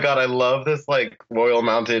though. Oh my god, I love this like Royal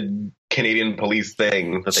Mounted Canadian Police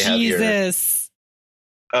thing that they have here. Jesus.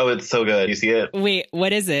 Oh, it's so good. You see it? Wait,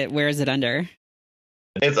 what is it? Where is it under?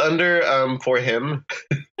 It's under For Him.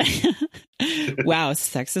 Wow,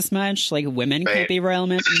 sexist much? Like women Right. can't be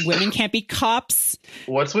women can't be cops.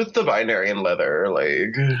 What's with the binary and leather?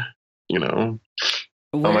 Like, you know.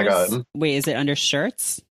 My God. Wait, is it under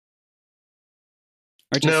shirts?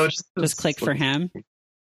 Or just, No, just click for him?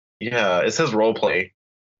 Yeah, it says role play.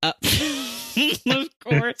 Of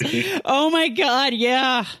course. Oh my god,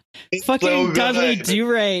 yeah. It's Fucking so good. Dudley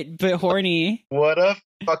Do Right, but horny. What a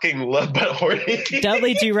fucking love, but horny.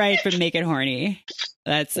 Dudley Do Right, but make it horny.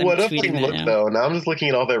 That's I'm What a tweeting fucking that look now. though. Now I'm just looking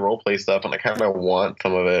at all their role play stuff, and I kind of want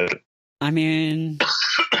some of it. I mean,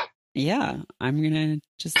 yeah, I'm gonna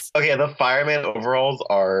just. Okay, the fireman overalls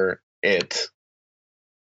are it.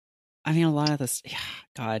 I mean, a lot of this. Yeah,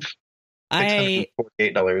 God. I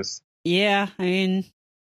 $648. yeah. I mean,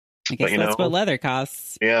 I guess But, you that's know. what leather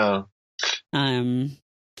costs. Yeah.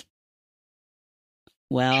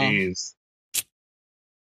 Well, Jeez.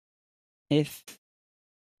 if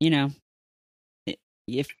you know,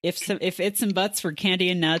 if it's and buts for candy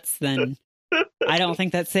and nuts, then I don't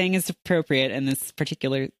think that saying is appropriate in this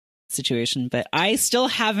particular situation. But I still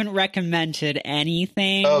haven't recommended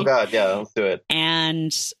anything. Oh god, yeah, let's do it.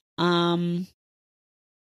 And I'm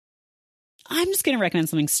just gonna recommend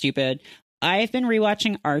something stupid. I've been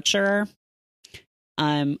rewatching Archer.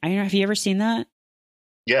 I don't know. Have you ever seen that?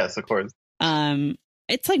 Yes, of course.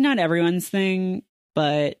 It's like not everyone's thing,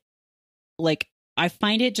 but like I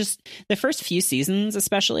find it just the first few seasons,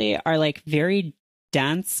 especially, are like very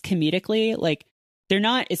dense comedically. Like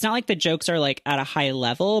it's not like the jokes are like at a high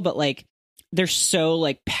level, but like they're so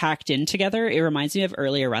like packed in together. It reminds me of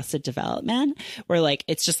early Arrested Development, where like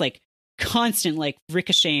it's just like constant like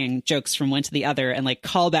ricocheting jokes from one to the other and like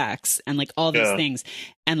callbacks and like all these things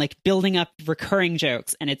and like building up recurring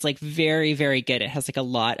jokes, and it's like very, very good. It has like a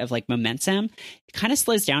lot of like momentum. It kind of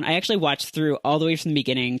slows down. I actually watched through all the way from the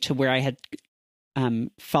beginning to where I had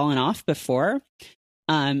fallen off before,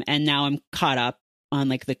 and now I'm caught up on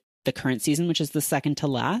like the current season, which is the second to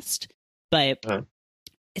last. But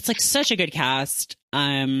it's like such a good cast.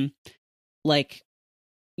 Like,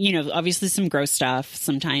 you know, obviously some gross stuff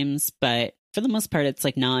sometimes, but for the most part, it's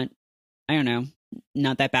like not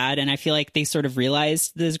that bad. And I feel like they sort of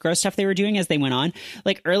realized this gross stuff they were doing as they went on.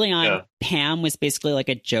 Like early on, Pam was basically like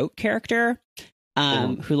a joke character,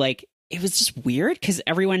 who like, it was just weird because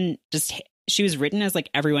she was written as like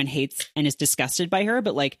everyone hates and is disgusted by her,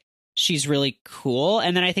 but like she's really cool.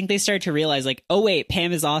 And then I think they started to realize like, oh wait,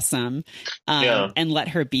 Pam is awesome, and let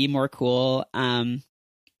her be more cool,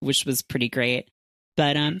 which was pretty great.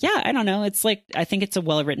 But yeah, I don't know. It's like, I think it's a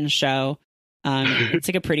well-written show. It's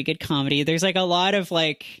like a pretty good comedy. There's like a lot of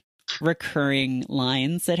like recurring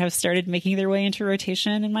lines that have started making their way into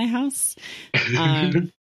rotation in my house.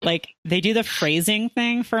 Like they do the phrasing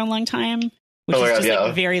thing for a long time, which is just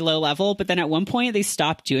like very low level. But then at one point they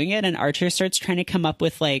stop doing it, and Archer starts trying to come up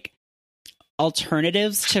with like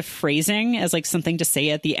alternatives to phrasing as like something to say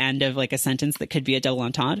at the end of like a sentence that could be a double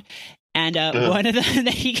entendre. And one of them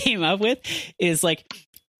that he came up with is like,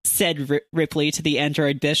 said Ripley to the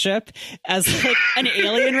android bishop, as like an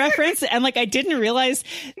alien reference. And like I didn't realize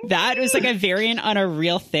that it was like a variant on a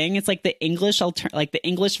real thing. It's like the English like the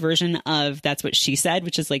English version of That's What She Said,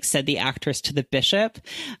 which is like said the actress to the bishop.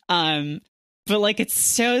 But like it's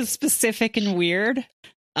so specific and weird.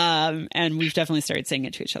 And we've definitely started saying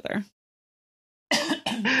it to each other.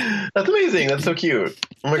 That's amazing. That's so cute.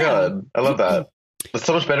 Oh my god, I love that. It's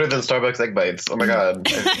so much better than Starbucks egg bites. Oh my god.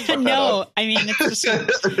 No, I mean it's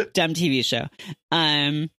just a dumb TV show.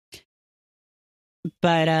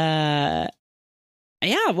 But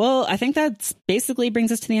yeah, well, I think that basically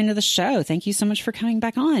brings us to the end of the show. Thank you so much for coming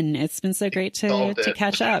back on. It's been so great to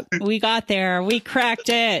catch up. We got there. We cracked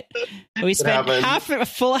it. We spent a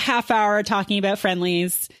full half hour talking about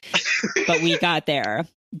friendlies, but we got there.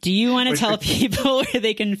 Do you want to tell people where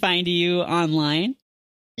they can find you online?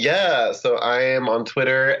 Yeah, so I am on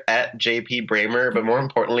Twitter at JP Bramer, but more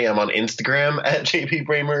importantly, I'm on Instagram at JP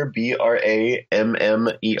Bramer,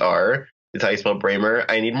 BRAMMER. It's how you spell Bramer.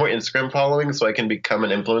 I need more Instagram following so I can become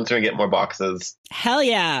an influencer and get more boxes. Hell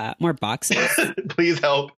yeah, more boxes. Please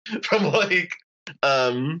help from like,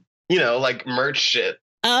 like merch shit.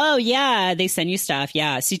 Oh yeah, they send you stuff.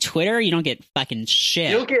 Yeah, see Twitter, you don't get fucking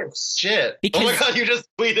shit. You don't get shit. Oh my god, you just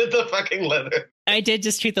tweeted the fucking leather. I did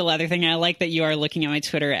just tweet the leather thing. I like that you are looking at my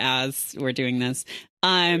Twitter as we're doing this.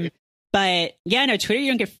 But yeah, no, Twitter,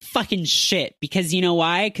 you don't get fucking shit because you know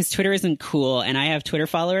why? Because Twitter isn't cool. And I have Twitter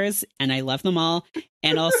followers and I love them all.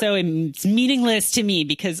 And also it's meaningless to me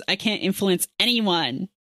because I can't influence anyone.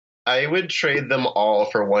 I would trade them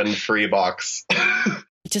all for one free box.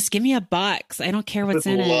 Just give me a box. I don't care what's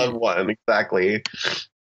in love it. one, exactly.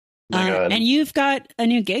 My God. And you've got a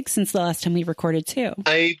new gig since the last time we recorded too.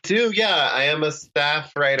 I do, yeah. I am a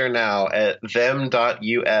staff writer now at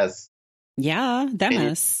them.us. Yeah,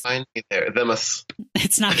 Themis. Find me there. Themis.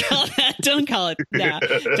 It's not called that. Don't call it. Yeah,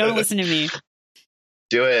 don't listen to me.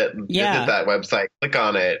 Do it. Yeah. Visit that website. Click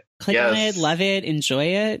on it. Click on it. Love it. Enjoy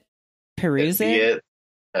it. Peruse See it.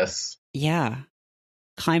 Yes. Yeah.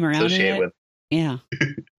 Climb around Associate in it. with. Yeah.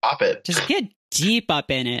 Pop it. Just get deep up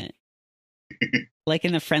in it. Like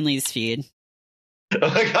in the Friendlies feed. Oh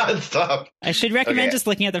my God, stop. I should recommend just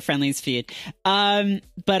looking at the Friendlies feed.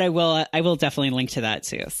 But I will definitely link to that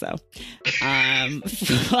too. So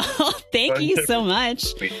well, thank you so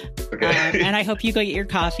much. Okay. And I hope you go get your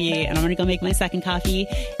coffee, and I'm gonna go make my second coffee,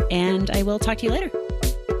 and I will talk to you later.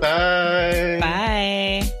 Bye.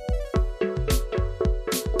 Bye.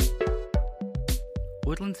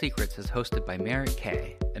 Woodland Secrets is hosted by Merritt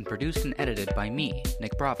K and produced and edited by me,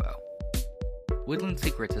 Nick Bravo. Woodland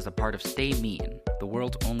Secrets is a part of Stay Mean, the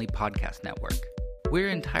world's only podcast network. We're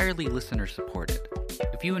entirely listener-supported.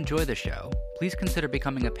 If you enjoy the show, please consider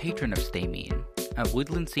becoming a patron of Stay Mean at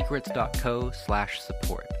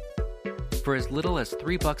woodlandsecrets.co/support. For as little as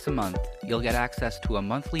 $3 a month, you'll get access to a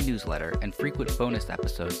monthly newsletter and frequent bonus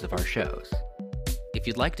episodes of our shows. If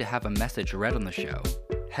you'd like to have a message read on the show,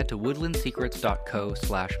 head to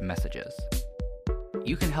woodlandsecrets.co/messages.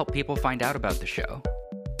 You can help people find out about the show.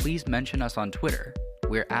 Please mention us on Twitter.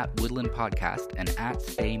 We're at Woodland Podcast and at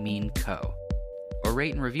Stay Mean Co. Or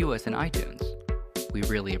rate and review us in iTunes. We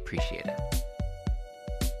really appreciate it.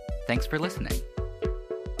 Thanks for listening.